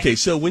up. Okay,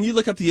 so when you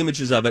look up the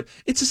images of it,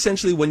 it's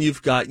essentially when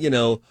you've got,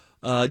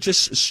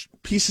 just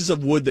pieces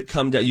of wood that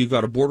come down. You've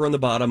got a border on the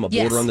bottom, a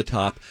border on the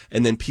top,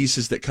 and then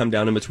pieces that come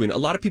down in between. A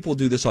lot of people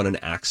do this on an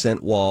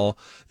accent wall.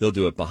 They'll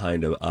do it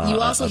behind you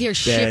also hear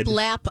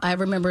shiplap. I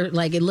remember,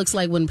 like, it looks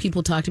like when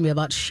people talk to me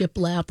about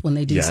shiplap when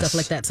they do stuff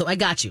like that. So I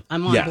got you.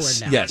 I'm on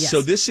board now. Yes.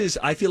 So this is,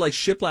 I feel like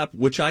shiplap,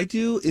 which I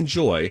do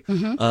enjoy,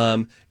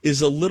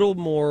 is a little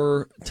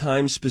more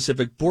time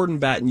specific. Board and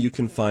batten, you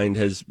can find,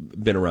 has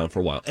been around for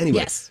a while.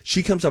 Anyway,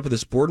 she comes up with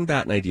this board and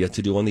batten idea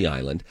to do on the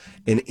island,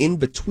 and in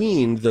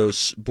between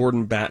those board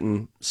and batten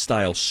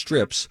style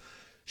strips,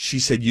 she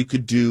said you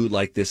could do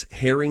like this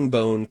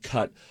herringbone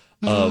cut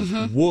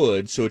of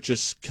wood, so it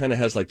just kind of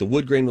has like the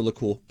wood grain will look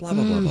cool, blah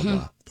blah blah blah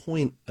blah.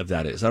 Point of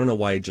that is, I don't know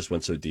why I just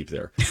went so deep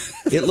there.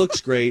 It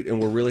looks great,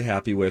 and we're really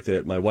happy with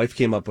it. My wife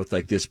came up with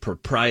like this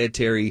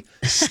proprietary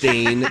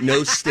stain.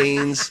 No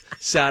stains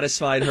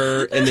satisfied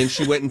her, and then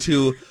she went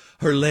into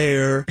her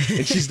lair,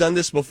 and she's done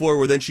this before,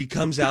 where then she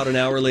comes out an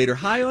hour later,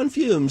 high on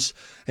fumes,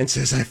 and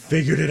says, I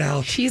figured it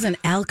out. She's an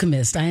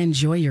alchemist. I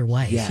enjoy your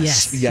wife.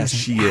 Yes,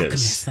 she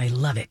is. I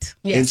love it.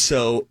 Yes. And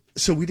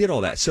so we did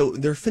all that. So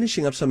they're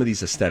finishing up some of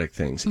these aesthetic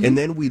things. And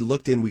then we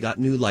looked in, we got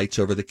new lights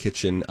over the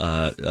kitchen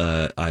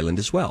island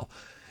as well.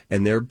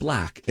 And they're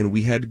black. And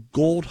we had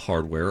gold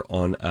hardware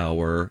on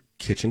our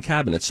kitchen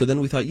cabinets. So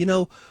then we thought,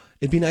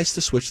 it'd be nice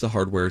to switch the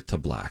hardware to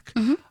black.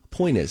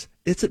 Point is,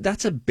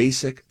 that's a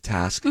basic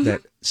task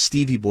that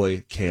Stevie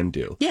Boy can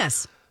do.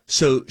 Yes.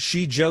 So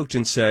she joked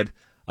and said,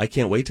 I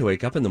can't wait to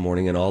wake up in the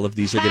morning and all of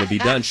these are going to be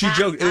done. She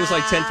joked. It was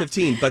like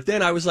 10:15. But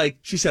then I was like,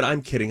 she said,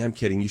 I'm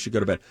kidding. You should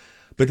go to bed.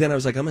 But then I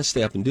was like, I'm going to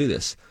stay up and do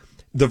this.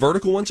 The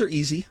vertical ones are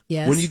easy.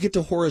 Yes. When you get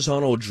to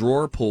horizontal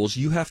drawer pulls,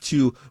 you have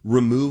to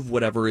remove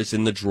whatever is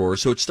in the drawer.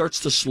 So it starts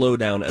to slow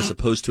down as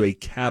opposed to a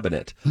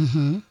cabinet.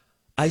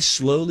 I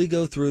slowly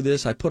go through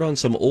this. I put on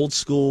some old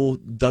school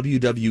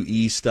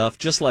WWE stuff,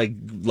 just like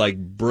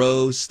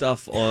bro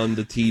stuff on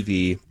the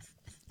TV.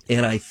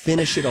 And I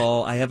finish it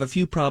all. I have a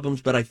few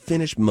problems, but I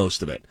finish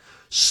most of it.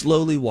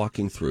 Slowly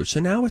walking through. So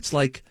now it's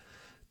like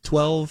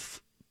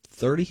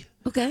 12:30.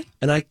 Okay.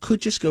 And I could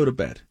just go to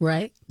bed.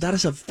 Right. That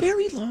is a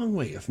very long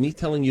way of me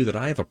telling you that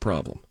I have a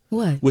problem.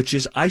 What? Which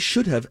is I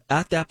should have,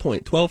 at that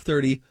point,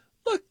 12:30,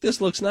 look, this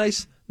looks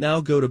nice.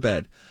 Now go to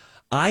bed.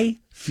 I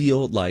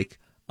feel like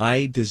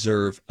I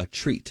deserve a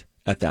treat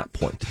at that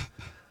point.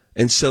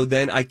 And so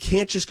then I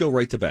can't just go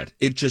right to bed.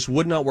 It just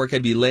would not work.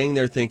 I'd be laying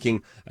there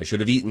thinking I should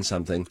have eaten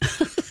something.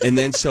 And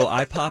then so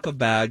I pop a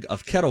bag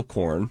of kettle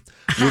corn,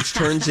 which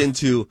turns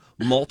into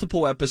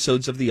multiple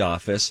episodes of The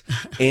Office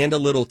and a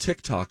little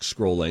TikTok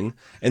scrolling.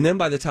 And then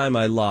by the time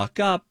I lock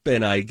up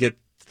and I get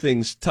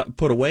things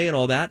put away and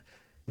all that,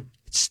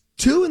 it's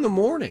 2 a.m.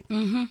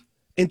 Mm-hmm.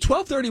 And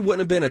 12:30 wouldn't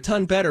have been a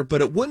ton better,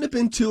 but it wouldn't have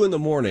been 2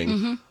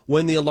 a.m.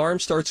 when the alarm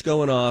starts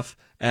going off.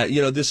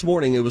 This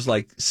morning it was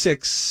like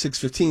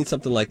 6:15,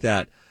 something like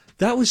that.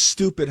 That was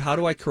stupid. How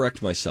do I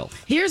correct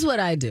myself? Here's what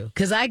I do,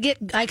 because I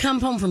come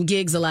home from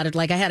gigs a lot.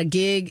 I had a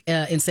gig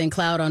in St.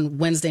 Cloud on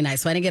Wednesday night,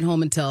 so I didn't get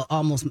home until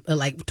almost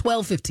like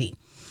 12:15.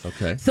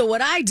 Okay. So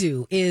what I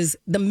do is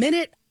the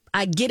minute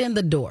I get in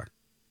the door,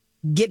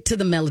 get to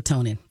the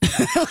melatonin.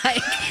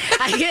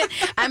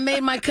 I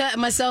made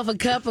myself a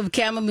cup of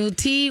chamomile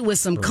tea with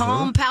some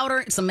calm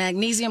powder, some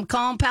magnesium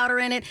calm powder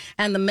in it,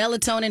 and the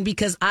melatonin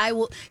because I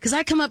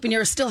come up and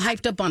you're still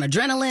hyped up on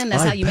adrenaline.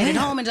 That's how you made it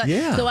home. And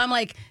so I'm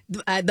like,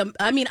 I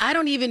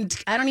don't even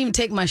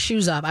take my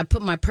shoes off. I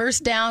put my purse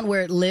down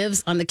where it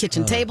lives on the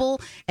kitchen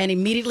table and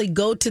immediately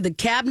go to the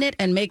cabinet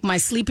and make my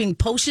sleeping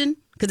potion.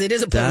 Because it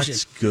is a potion.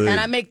 That's good. And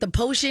I make the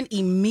potion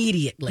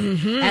immediately.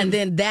 Mm-hmm. And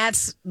then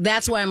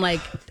that's why I'm like,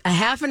 a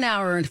half an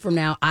hour from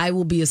now, I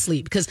will be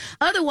asleep. Because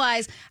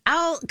otherwise,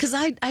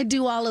 I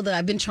do all of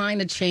I've been trying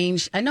to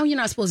change. I know you're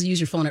not supposed to use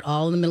your phone at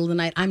all in the middle of the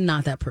night. I'm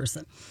not that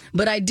person.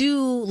 But I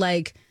do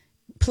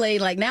play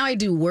now I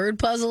do word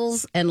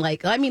puzzles and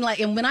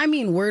and when I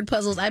mean word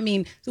puzzles, I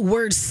mean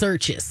word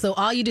searches. So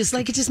all you do is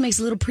it just makes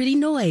a little pretty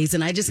noise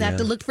and I just have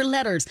to look for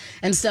letters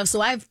and stuff. So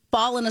I've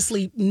fallen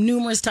asleep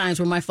numerous times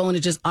where my phone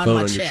is just on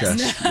my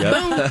chest.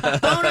 Boom,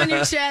 phone on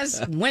your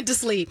chest, went to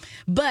sleep.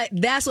 But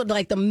that's what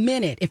the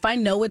minute, if I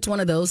know it's one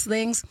of those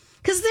things,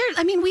 because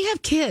we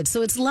have kids,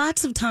 so it's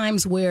lots of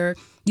times where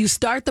you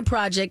start the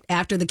project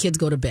after the kids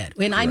go to bed.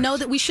 And I know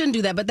that we shouldn't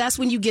do that, but that's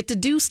when you get to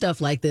do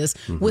stuff like this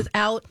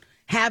without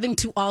having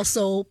to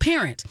also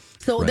parent.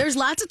 So there's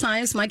lots of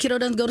times my kiddo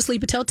doesn't go to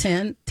sleep until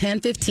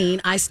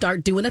 10:15. I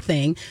start doing a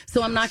thing.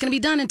 So I'm not going to be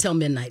done until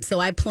midnight. So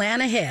I plan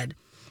ahead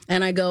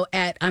and I go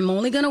I'm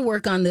only going to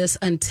work on this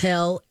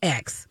until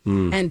X.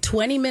 And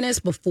 20 minutes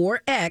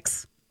before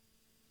X,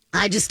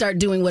 I just start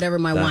doing whatever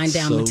my wind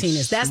down routine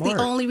is. That's the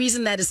only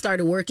reason that it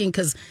started working,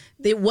 because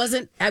I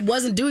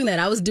wasn't doing that.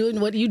 I was doing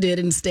what you did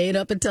and stayed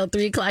up until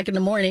 3:00 in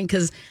the morning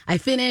because I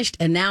finished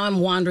and now I'm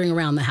wandering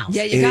around the house.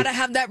 Yeah, you got to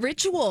have that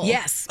ritual.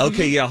 Yes.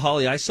 Okay, yeah,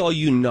 Holly, I saw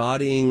you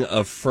nodding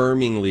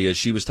affirmingly as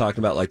she was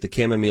talking about the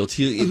chamomile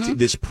tea,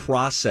 this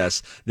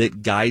process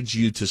that guides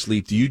you to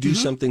sleep. Do you do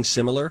something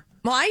similar?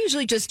 Well, I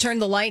usually just turn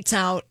the lights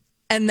out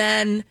and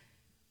then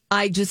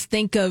I just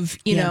think of,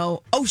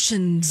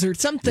 oceans or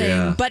something.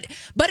 Yeah. But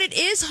it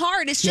is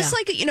hard. It's just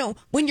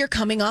when you're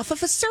coming off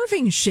of a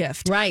serving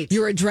shift. Right.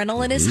 Your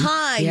adrenaline is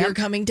high. Yep. You're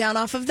coming down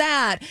off of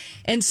that.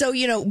 And so,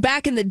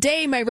 back in the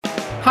day,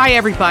 Hi,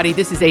 everybody.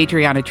 This is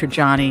Adriana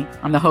Trajani.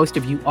 I'm the host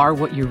of You Are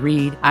What You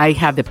Read. I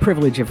have the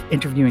privilege of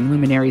interviewing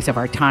luminaries of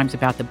our times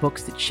about the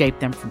books that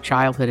shaped them from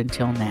childhood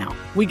until now.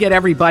 We get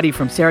everybody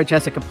from Sarah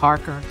Jessica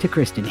Parker to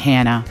Kristen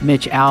Hanna,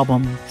 Mitch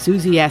Albom,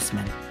 Susie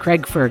Essman,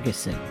 Craig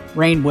Ferguson,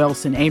 Rainn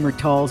Wilson, Amor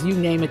Tolls, you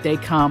name it, they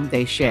come,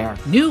 they share.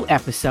 New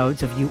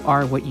episodes of You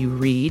Are What You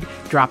Read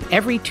drop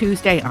every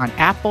Tuesday on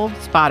Apple,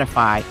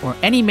 Spotify, or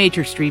any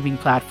major streaming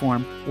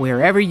platform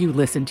wherever you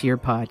listen to your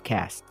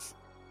podcasts.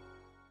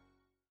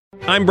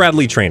 I'm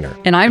Bradley Trainer.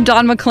 And I'm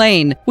Don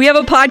McClain. We have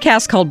a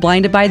podcast called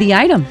Blinded by the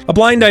Item. A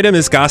blind item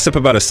is gossip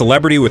about a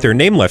celebrity with their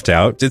name left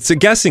out. It's a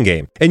guessing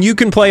game, and you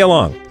can play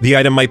along. The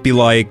item might be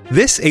like,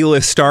 this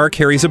A-list star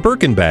carries a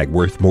Birkin bag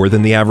worth more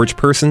than the average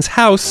person's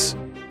house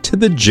to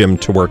the gym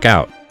to work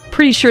out.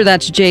 Pretty sure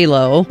that's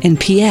J-Lo. And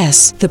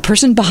P.S., the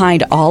person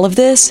behind all of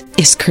this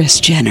is Kris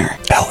Jenner,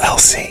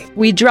 LLC.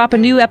 We drop a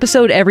new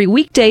episode every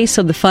weekday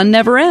so the fun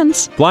never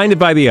ends. Blinded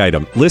by the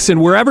Item. Listen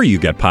wherever you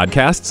get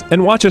podcasts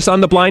and watch us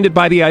on the Blinded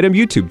by the Item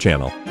YouTube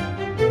channel.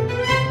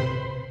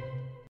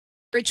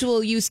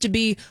 ritual used to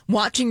be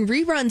watching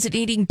reruns and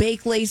eating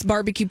baked Lay's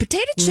barbecue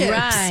potato chips.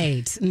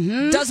 Right.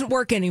 Mm-hmm. Doesn't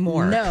work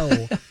anymore.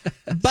 No.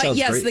 But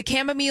yes, great. The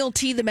chamomile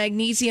tea, the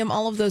magnesium,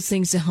 all of those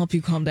things to help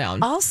you calm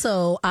down.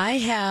 Also, I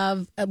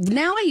have,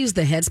 now I use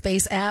the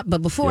Headspace app,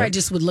 but before I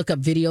just would look up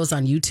videos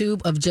on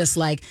YouTube of just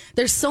like,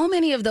 there's so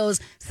many of those.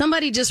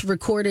 Somebody just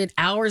recorded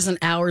hours and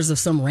hours of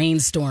some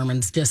rainstorm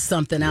and just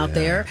something out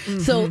there. Mm-hmm.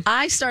 So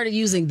I started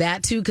using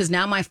that too, because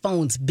now my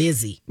phone's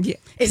busy. Yeah.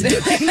 It's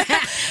doing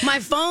that. My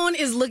phone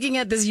is looking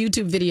at this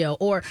YouTube video,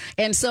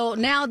 and so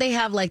now they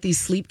have like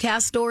these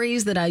sleepcast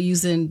stories that I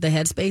use in the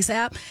Headspace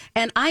app,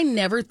 and I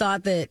never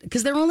thought that,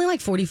 because they're only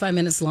like 45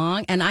 minutes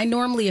long, and I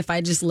normally, if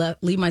I just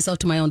leave myself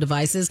to my own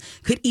devices,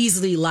 could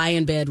easily lie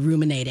in bed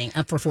ruminating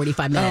for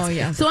 45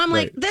 minutes. So I'm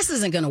like, this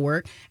isn't going to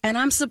work, and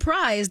I'm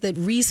surprised that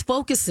Reese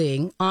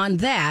focusing on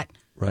that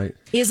Right.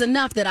 is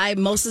enough that I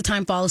most of the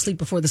time fall asleep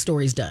before the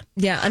story's done.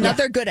 Yeah,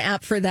 another good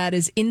app for that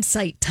is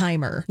Insight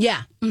Timer.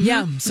 Yeah. Mm-hmm.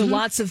 Yeah, so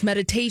lots of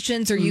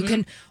meditations, or you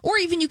can, or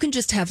even you can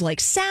just have like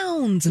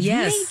sounds of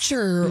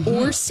nature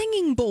or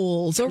singing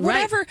bowls or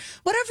whatever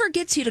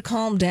gets you to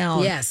calm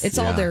down. Yes. It's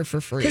all there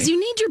for free. Because you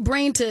need your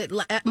brain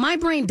to, my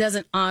brain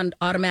doesn't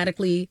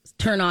automatically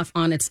turn off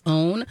on its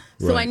own.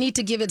 So I need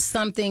to give it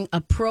something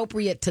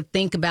appropriate to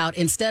think about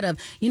instead of,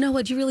 you know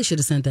what, you really should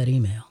have sent that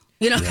email.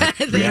 You know, kind of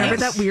thing. Remember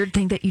that weird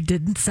thing that you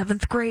did in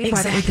 7th grade?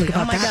 Exactly. Why don't we think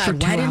about oh my that for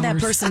God, 2 why didn't that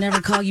hours? person never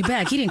call you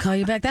back? He didn't call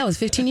you back. That was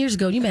 15 years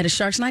ago. You met at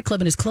Sharks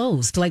nightclub and it's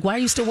closed. Like, why are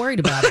you still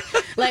worried about it?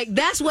 Like,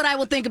 that's what I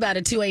will think about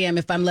at 2 a.m.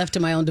 if I'm left to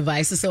my own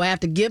devices. So I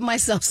have to give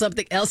myself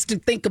something else to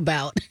think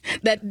about.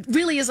 That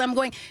really is, I'm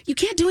going, you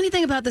can't do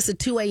anything about this at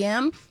 2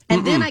 a.m.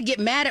 And then I get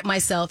mad at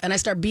myself and I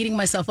start beating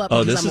myself up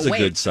because this I'm is awake.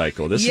 a good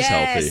cycle. This is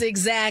healthy. Yes,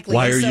 exactly.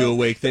 Why are you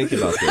awake thinking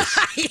about this?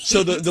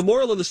 So the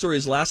moral of the story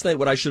is last night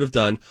what I should have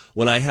done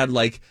when I had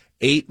like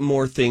 8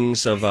 more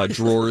things of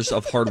drawers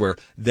of hardware,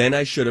 then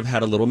I should have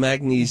had a little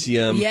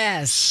magnesium.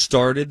 Yes.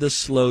 Started the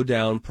slow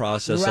down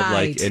process of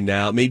like, and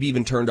now maybe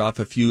even turned off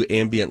a few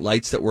ambient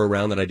lights that were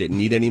around that I didn't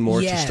need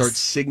anymore to start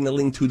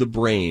signaling to the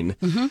brain.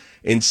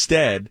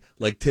 Instead,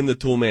 like Tim the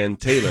Toolman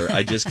Taylor,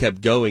 I just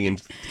kept going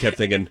and kept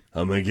thinking,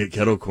 I'm going to get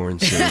kettle corn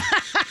soon.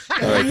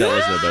 All right, that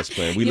wasn't the best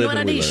plan. We you know live what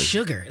I and we need? learn.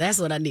 Sugar. That's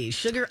what I need.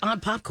 Sugar on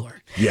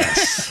popcorn.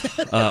 Yes.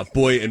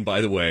 Boy, and by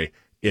the way,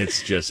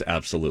 it's just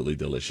absolutely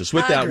delicious.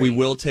 With that, we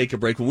will take a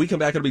break. When we come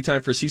back, it'll be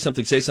time for See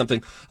Something, Say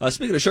Something.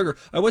 Speaking of sugar,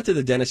 I went to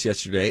the dentist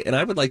yesterday, and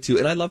I would like to,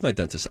 and I love my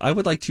dentist, I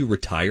would like to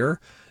retire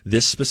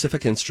this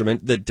specific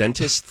instrument that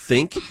dentists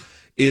think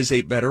is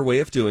a better way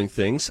of doing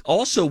things.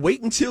 Also,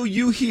 wait until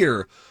you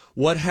hear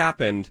what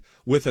happened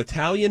with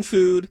Italian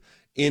food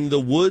in the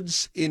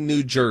woods in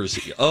New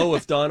Jersey. Oh,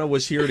 if Donna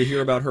was here to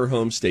hear about her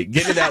home state.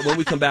 Get to that when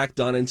we come back.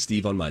 Donna and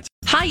Steve on My Time.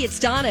 Hi, it's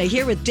Donna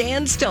here with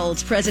Dan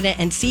Stoltz, President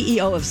and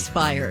CEO of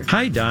Spire.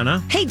 Hi,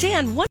 Donna. Hey,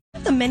 Dan, one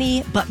of the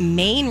many but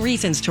main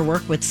reasons to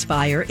work with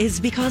Spire is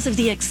because of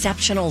the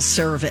exceptional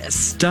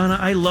service. Donna,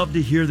 I love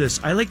to hear this.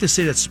 I like to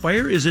say that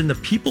Spire is in the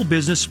people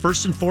business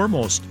first and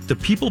foremost, the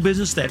people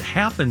business that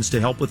happens to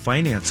help with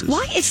finances.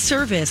 Why is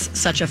service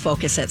such a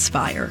focus at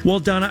Spire? Well,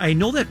 Donna, I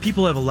know that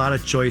people have a lot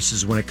of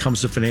choices when it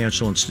comes to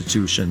financial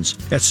institutions.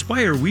 At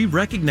Spire, we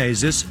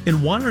recognize this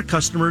and want our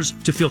customers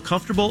to feel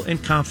comfortable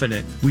and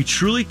confident. We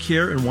truly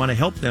care and want to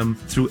help them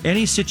through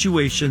any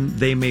situation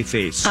they may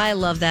face. I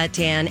love that,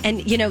 Dan.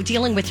 And, you know,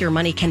 dealing with your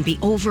money can be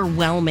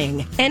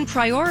overwhelming. And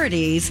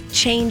priorities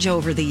change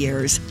over the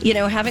years. You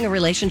know, having a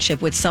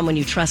relationship with someone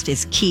you trust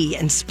is key.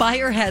 And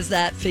Spire has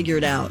that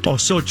figured out. Oh,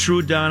 so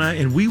true, Donna.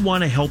 And we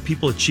want to help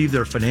people achieve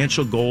their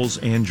financial goals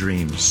and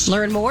dreams.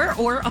 Learn more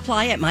or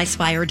apply at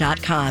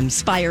myspire.com.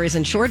 Spire is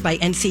insured by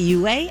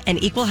NCUA, an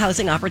equal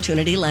housing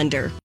opportunity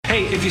lender.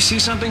 Hey, if you see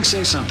something,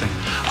 say something.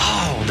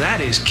 Oh, that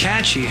is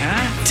catchy,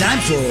 huh? Time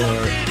for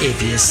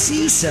If You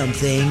See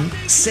Something,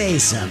 Say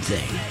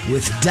Something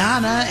with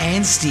Donna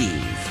and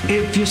Steve.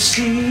 If you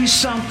see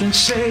something,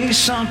 say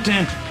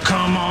something.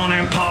 Come on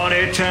and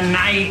party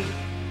tonight.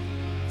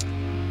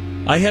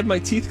 I had my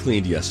teeth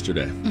cleaned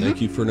yesterday. Thank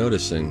you for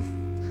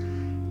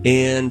noticing.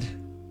 And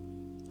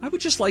I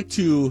would just like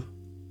to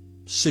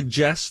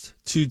suggest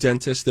to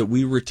dentists that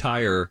we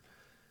retire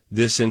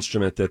this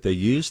instrument that they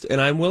used,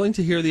 and I'm willing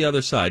to hear the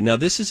other side. Now,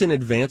 this is an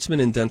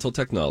advancement in dental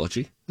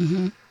technology,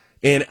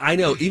 and I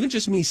know, even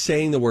just me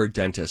saying the word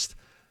dentist,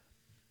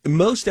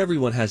 most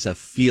everyone has a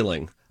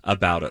feeling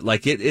about it.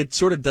 Like, it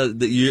sort of does,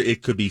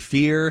 it could be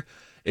fear,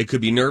 it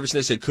could be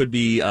nervousness, it could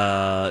be,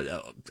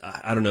 I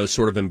don't know,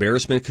 sort of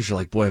embarrassment, because you're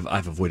like, boy,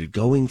 I've avoided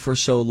going for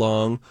so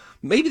long.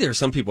 Maybe there are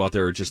some people out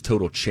there who are just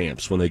total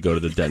champs when they go to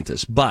the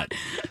dentist, but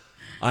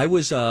I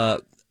went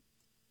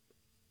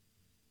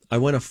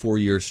a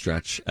 4-year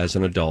stretch as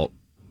an adult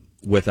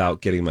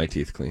without getting my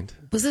teeth cleaned.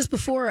 Was this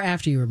before or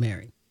after you were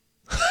married?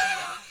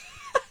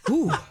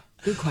 Ooh,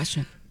 good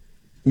question.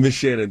 Miss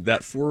Shannon,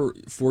 that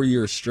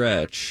four-year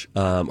stretch,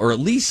 or at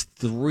least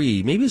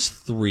 3, maybe it's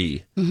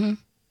 3,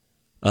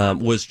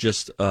 was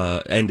just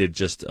ended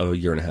just a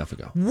year and a half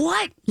ago.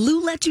 What?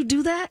 Lou let you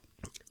do that?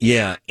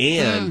 Yeah,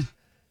 and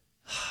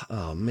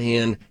oh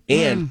man,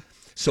 and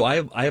so I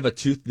have a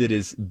tooth that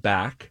is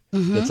back.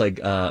 That's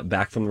like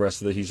back from the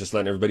rest of the. He's just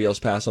letting everybody else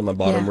pass on my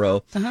bottom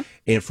row.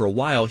 And for a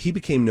while, he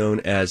became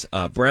known as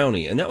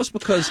Brownie, and that was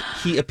because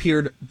he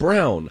appeared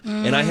brown.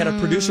 And I had a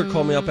producer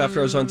call me up after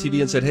I was on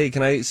TV and said, "Hey,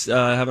 can I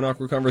have an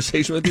awkward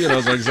conversation with you?" And I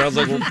was like, "Sounds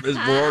like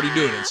we're already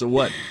doing it. So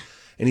what?"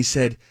 And he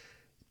said,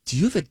 "Do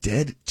you have a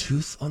dead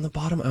tooth on the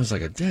bottom?" I was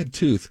like, "A dead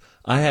tooth?"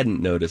 I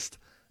hadn't noticed.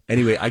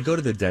 Anyway, I go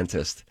to the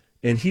dentist,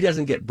 and he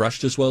doesn't get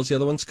brushed as well as the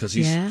other ones because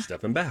he's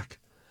stepping back.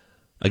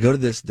 I go to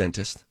this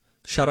dentist.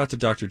 Shout out to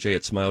Dr. J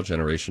at Smile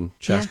Generation,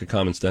 Chaska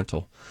Commons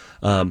Dental.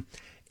 And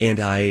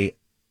I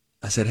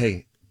said,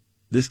 "Hey,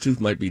 this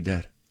tooth might be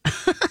dead,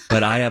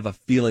 but I have a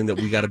feeling that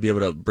we got to be able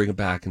to bring it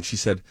back." And she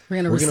said,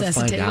 "We're going to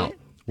find out.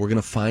 We're going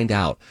to find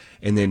out."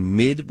 And then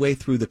midway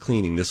through the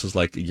cleaning, this was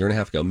like a year and a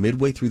half ago,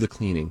 midway through the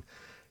cleaning,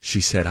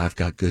 she said, "I've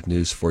got good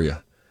news for you.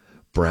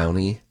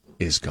 Brownie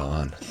is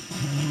gone.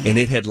 And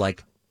it had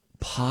like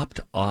popped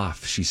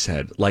off, she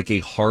said, like a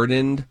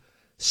hardened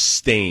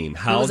stain.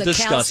 How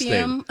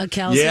disgusting. A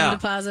calcium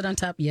deposit on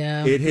top.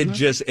 Yeah. It had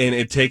and it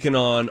had taken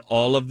on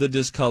all of the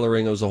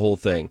discoloring. It was a whole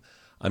thing.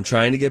 I'm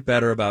trying to get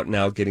better about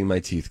now getting my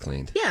teeth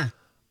cleaned. Yeah.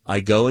 I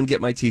go and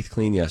get my teeth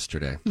cleaned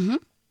yesterday. Mm-hmm.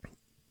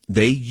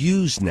 They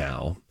use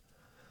now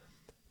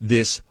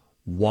this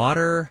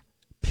water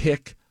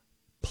pick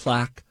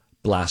plaque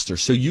blaster.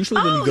 So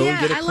usually when you go and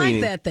get a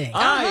cleaning, I like that thing.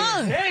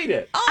 I hate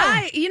it.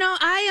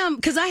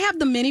 Because I have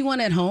the mini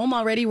one at home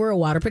already. We're a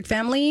water pick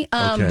family.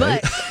 Okay.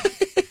 But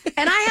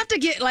and I have to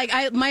get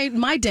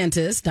my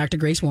dentist, Dr.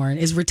 Grace Warren,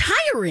 is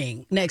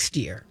retiring next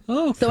year.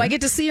 Oh, okay. So I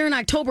get to see her in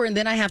October, and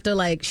then I have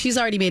to she's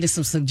already made us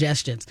some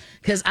suggestions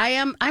because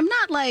I'm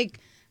not like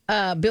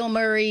Bill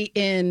Murray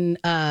in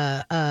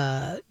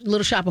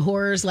Little Shop of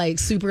Horrors,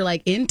 super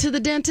into the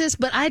dentist,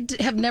 but I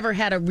have never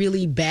had a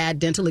really bad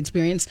dental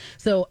experience,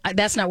 so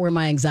that's not where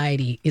my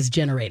anxiety is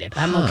generated.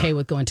 I'm okay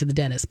with going to the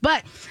dentist,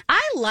 but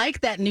I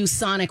like that new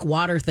sonic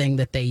water thing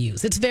that they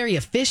use. It's very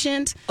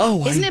efficient.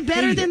 Oh, isn't it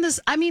better than this?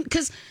 I mean,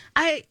 because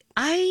I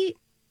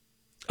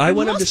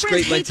want them to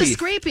scrape my teeth. The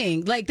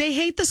scraping, they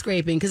hate the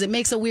scraping because it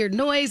makes a weird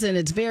noise and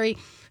it's very.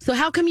 So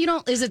how come you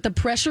don't? Is it the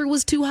pressure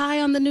was too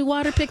high on the new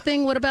water pick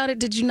thing? What about it?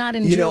 Did you not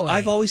enjoy?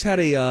 I've always had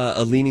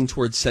a leaning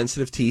towards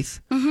sensitive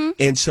teeth,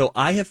 and so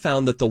I have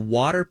found that the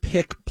water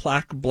pick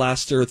plaque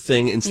blaster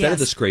thing instead of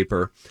the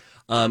scraper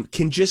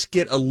can just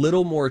get a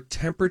little more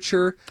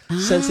temperature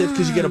sensitive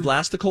because you get a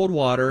blast of cold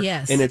water,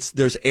 and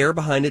there's air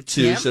behind it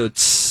too, so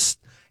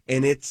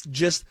and it's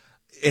just.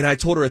 And I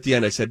told her at the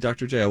end, I said,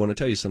 Dr. J, I want to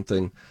tell you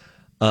something.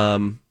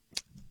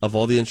 Of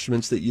all the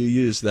instruments that you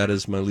use, that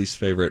is my least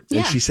favorite. Yeah.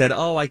 And she said,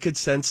 I could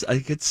sense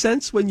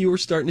when you were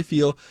starting to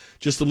feel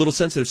just a little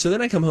sensitive. So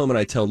then I come home and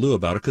I tell Lou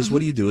about it, because what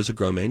do you do as a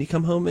grown man? You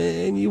come home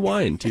and you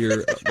whine to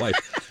your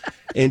wife.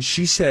 And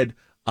she said,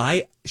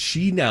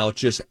 she now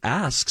just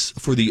asks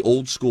for the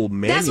old school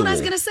manual. That's what I was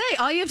going to say.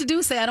 All you have to do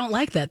is say, I don't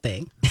like that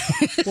thing.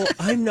 Well,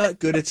 I'm not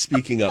good at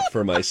speaking up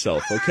for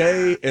myself,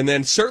 okay? And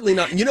then certainly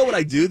not. You know what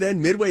I do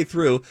then? Midway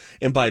through,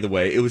 and by the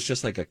way, it was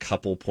just like a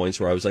couple points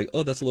where I was like,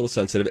 oh, that's a little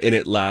sensitive, and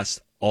it lasts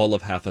all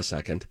of half a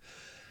second.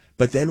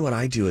 But then what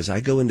I do is I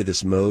go into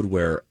this mode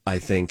where I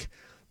think,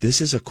 this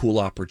is a cool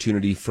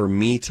opportunity for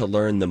me to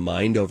learn the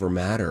mind over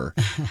matter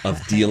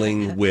of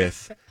dealing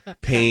with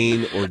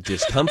pain or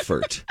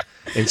discomfort.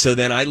 And so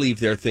then I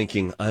leave there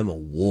thinking, I'm a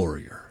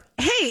warrior.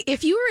 Hey,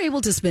 if you were able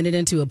to spin it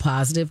into a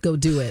positive, go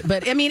do it.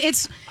 But I think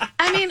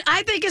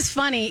it's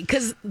funny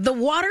because the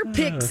water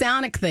pick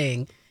sonic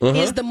thing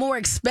is the more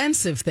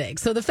expensive thing.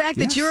 So the fact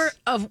that you're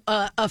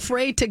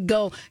afraid to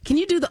go, can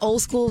you do the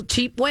old school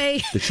cheap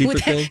way? The cheaper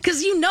thing?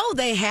 Because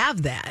they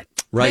have that.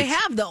 Right. They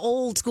have the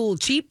old school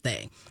cheap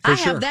thing. I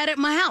have that at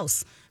my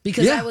house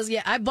because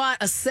I bought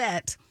a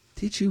set.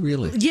 Did you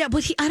really? Yeah,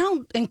 but I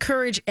don't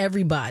encourage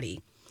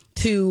everybody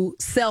to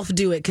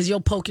self-do it because you'll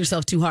poke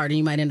yourself too hard and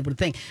you might end up with a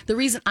thing. The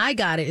reason I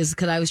got it is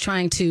because I was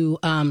trying to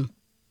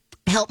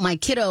help my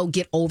kiddo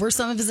get over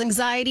some of his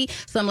anxiety.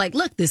 So I'm like,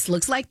 look, this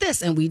looks like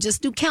this. And we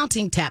just do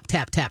counting, tap,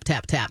 tap, tap,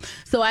 tap, tap.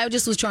 So I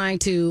just was trying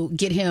to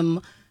get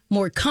him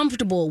more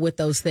comfortable with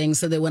those things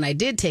so that when I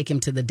did take him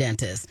to the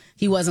dentist,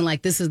 he wasn't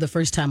like, this is the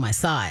first time I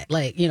saw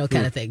it,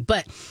 kind of thing.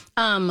 But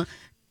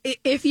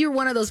if you're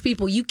one of those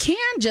people, you can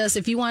just,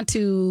 if you want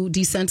to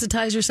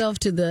desensitize yourself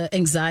to the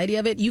anxiety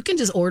of it, you can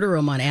just order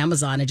them on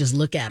Amazon and just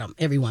look at them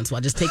every once in a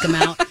while. Just take them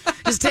out.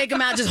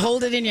 Just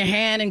hold it in your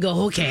hand and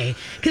go, okay.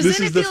 Because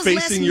then it feels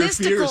less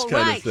mystical,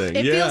 right?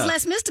 It feels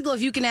less mystical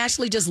if you can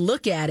actually just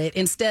look at it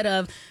instead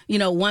of,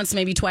 once,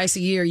 maybe twice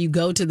a year, you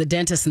go to the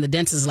dentist and the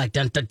dentist is like,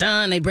 dun, dun,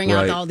 dun. They bring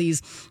out all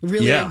these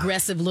really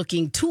aggressive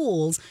looking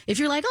tools. If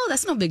you're like, oh,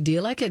 that's no big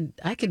deal. I could.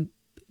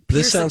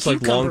 This sounds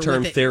like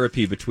long-term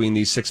therapy between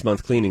these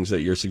 6-month cleanings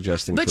that you're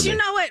suggesting. But you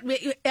know what?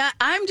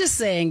 I'm just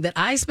saying that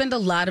I spend a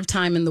lot of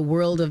time in the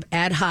world of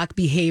ad hoc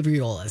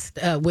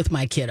behavioralist with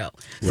my kiddo.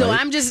 So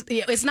I'm just,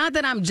 it's not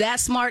that I'm that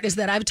smart, it's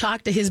that I've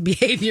talked to his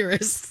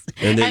behaviorists.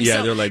 And then,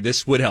 they're like,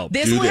 this would help.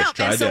 This will help.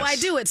 And so I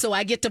do it. So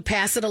I get to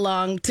pass it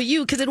along to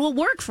you because it will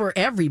work for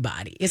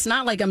everybody. It's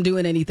not like I'm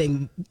doing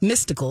anything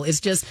mystical. It's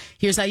just,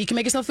 here's how you can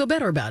make yourself feel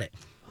better about it.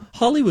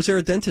 Holly, was there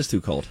a dentist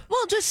who called?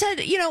 Well, just said,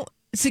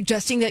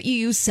 suggesting that you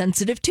use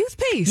sensitive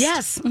toothpaste.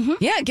 Yes. Mm-hmm.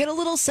 Yeah, get a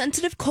little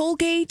sensitive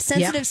Colgate,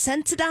 sensitive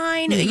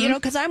Sensodyne,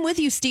 because I'm with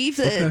you, Steve.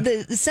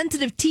 The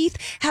sensitive teeth,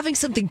 having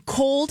something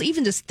cold,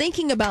 even just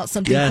thinking about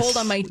something cold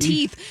on my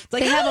teeth.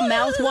 They have a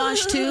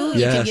mouthwash, too.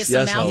 You can get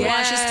some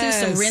mouthwashes, too,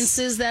 some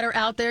rinses that are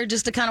out there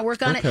just to kind of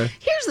work on it.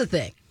 Here's the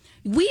thing.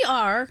 We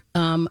are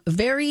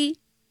very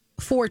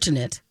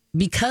fortunate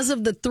because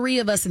of the three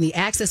of us and the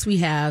access we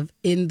have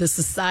in the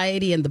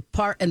society and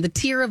the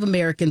tier of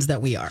Americans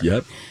that we are.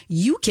 Yep.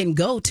 You can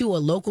go to a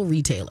local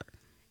retailer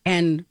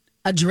and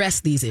address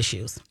these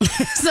issues.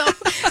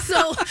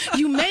 so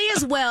you may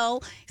as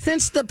well,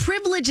 since the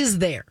privilege is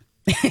there.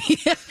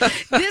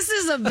 This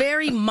is a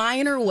very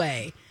minor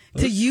way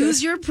to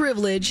use your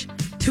privilege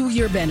to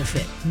your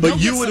benefit. But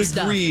you would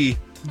agree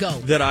Go.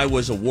 that I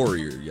was a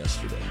warrior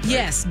yesterday. Right?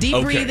 Yes,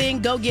 deep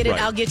breathing. Go get it.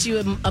 Right. I'll get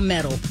you a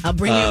medal. I'll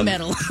bring you a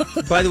medal.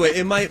 By the way,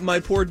 and my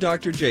poor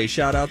Dr. J,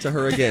 shout out to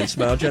her again,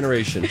 Smile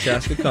Generation,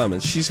 Chaska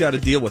Commons. She's got to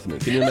deal with me.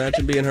 Can you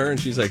imagine being her? And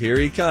she's like, here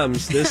he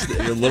comes. This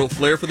a little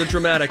flair for the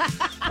dramatic.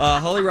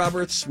 Holly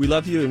Roberts, we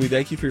love you, and we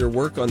thank you for your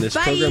work on this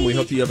program. We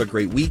hope you have a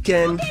great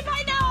weekend. Okay,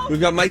 bye now. We've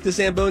got Mike the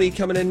Zamboni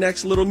coming in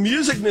next. A little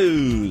music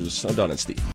news on Donna and Steve.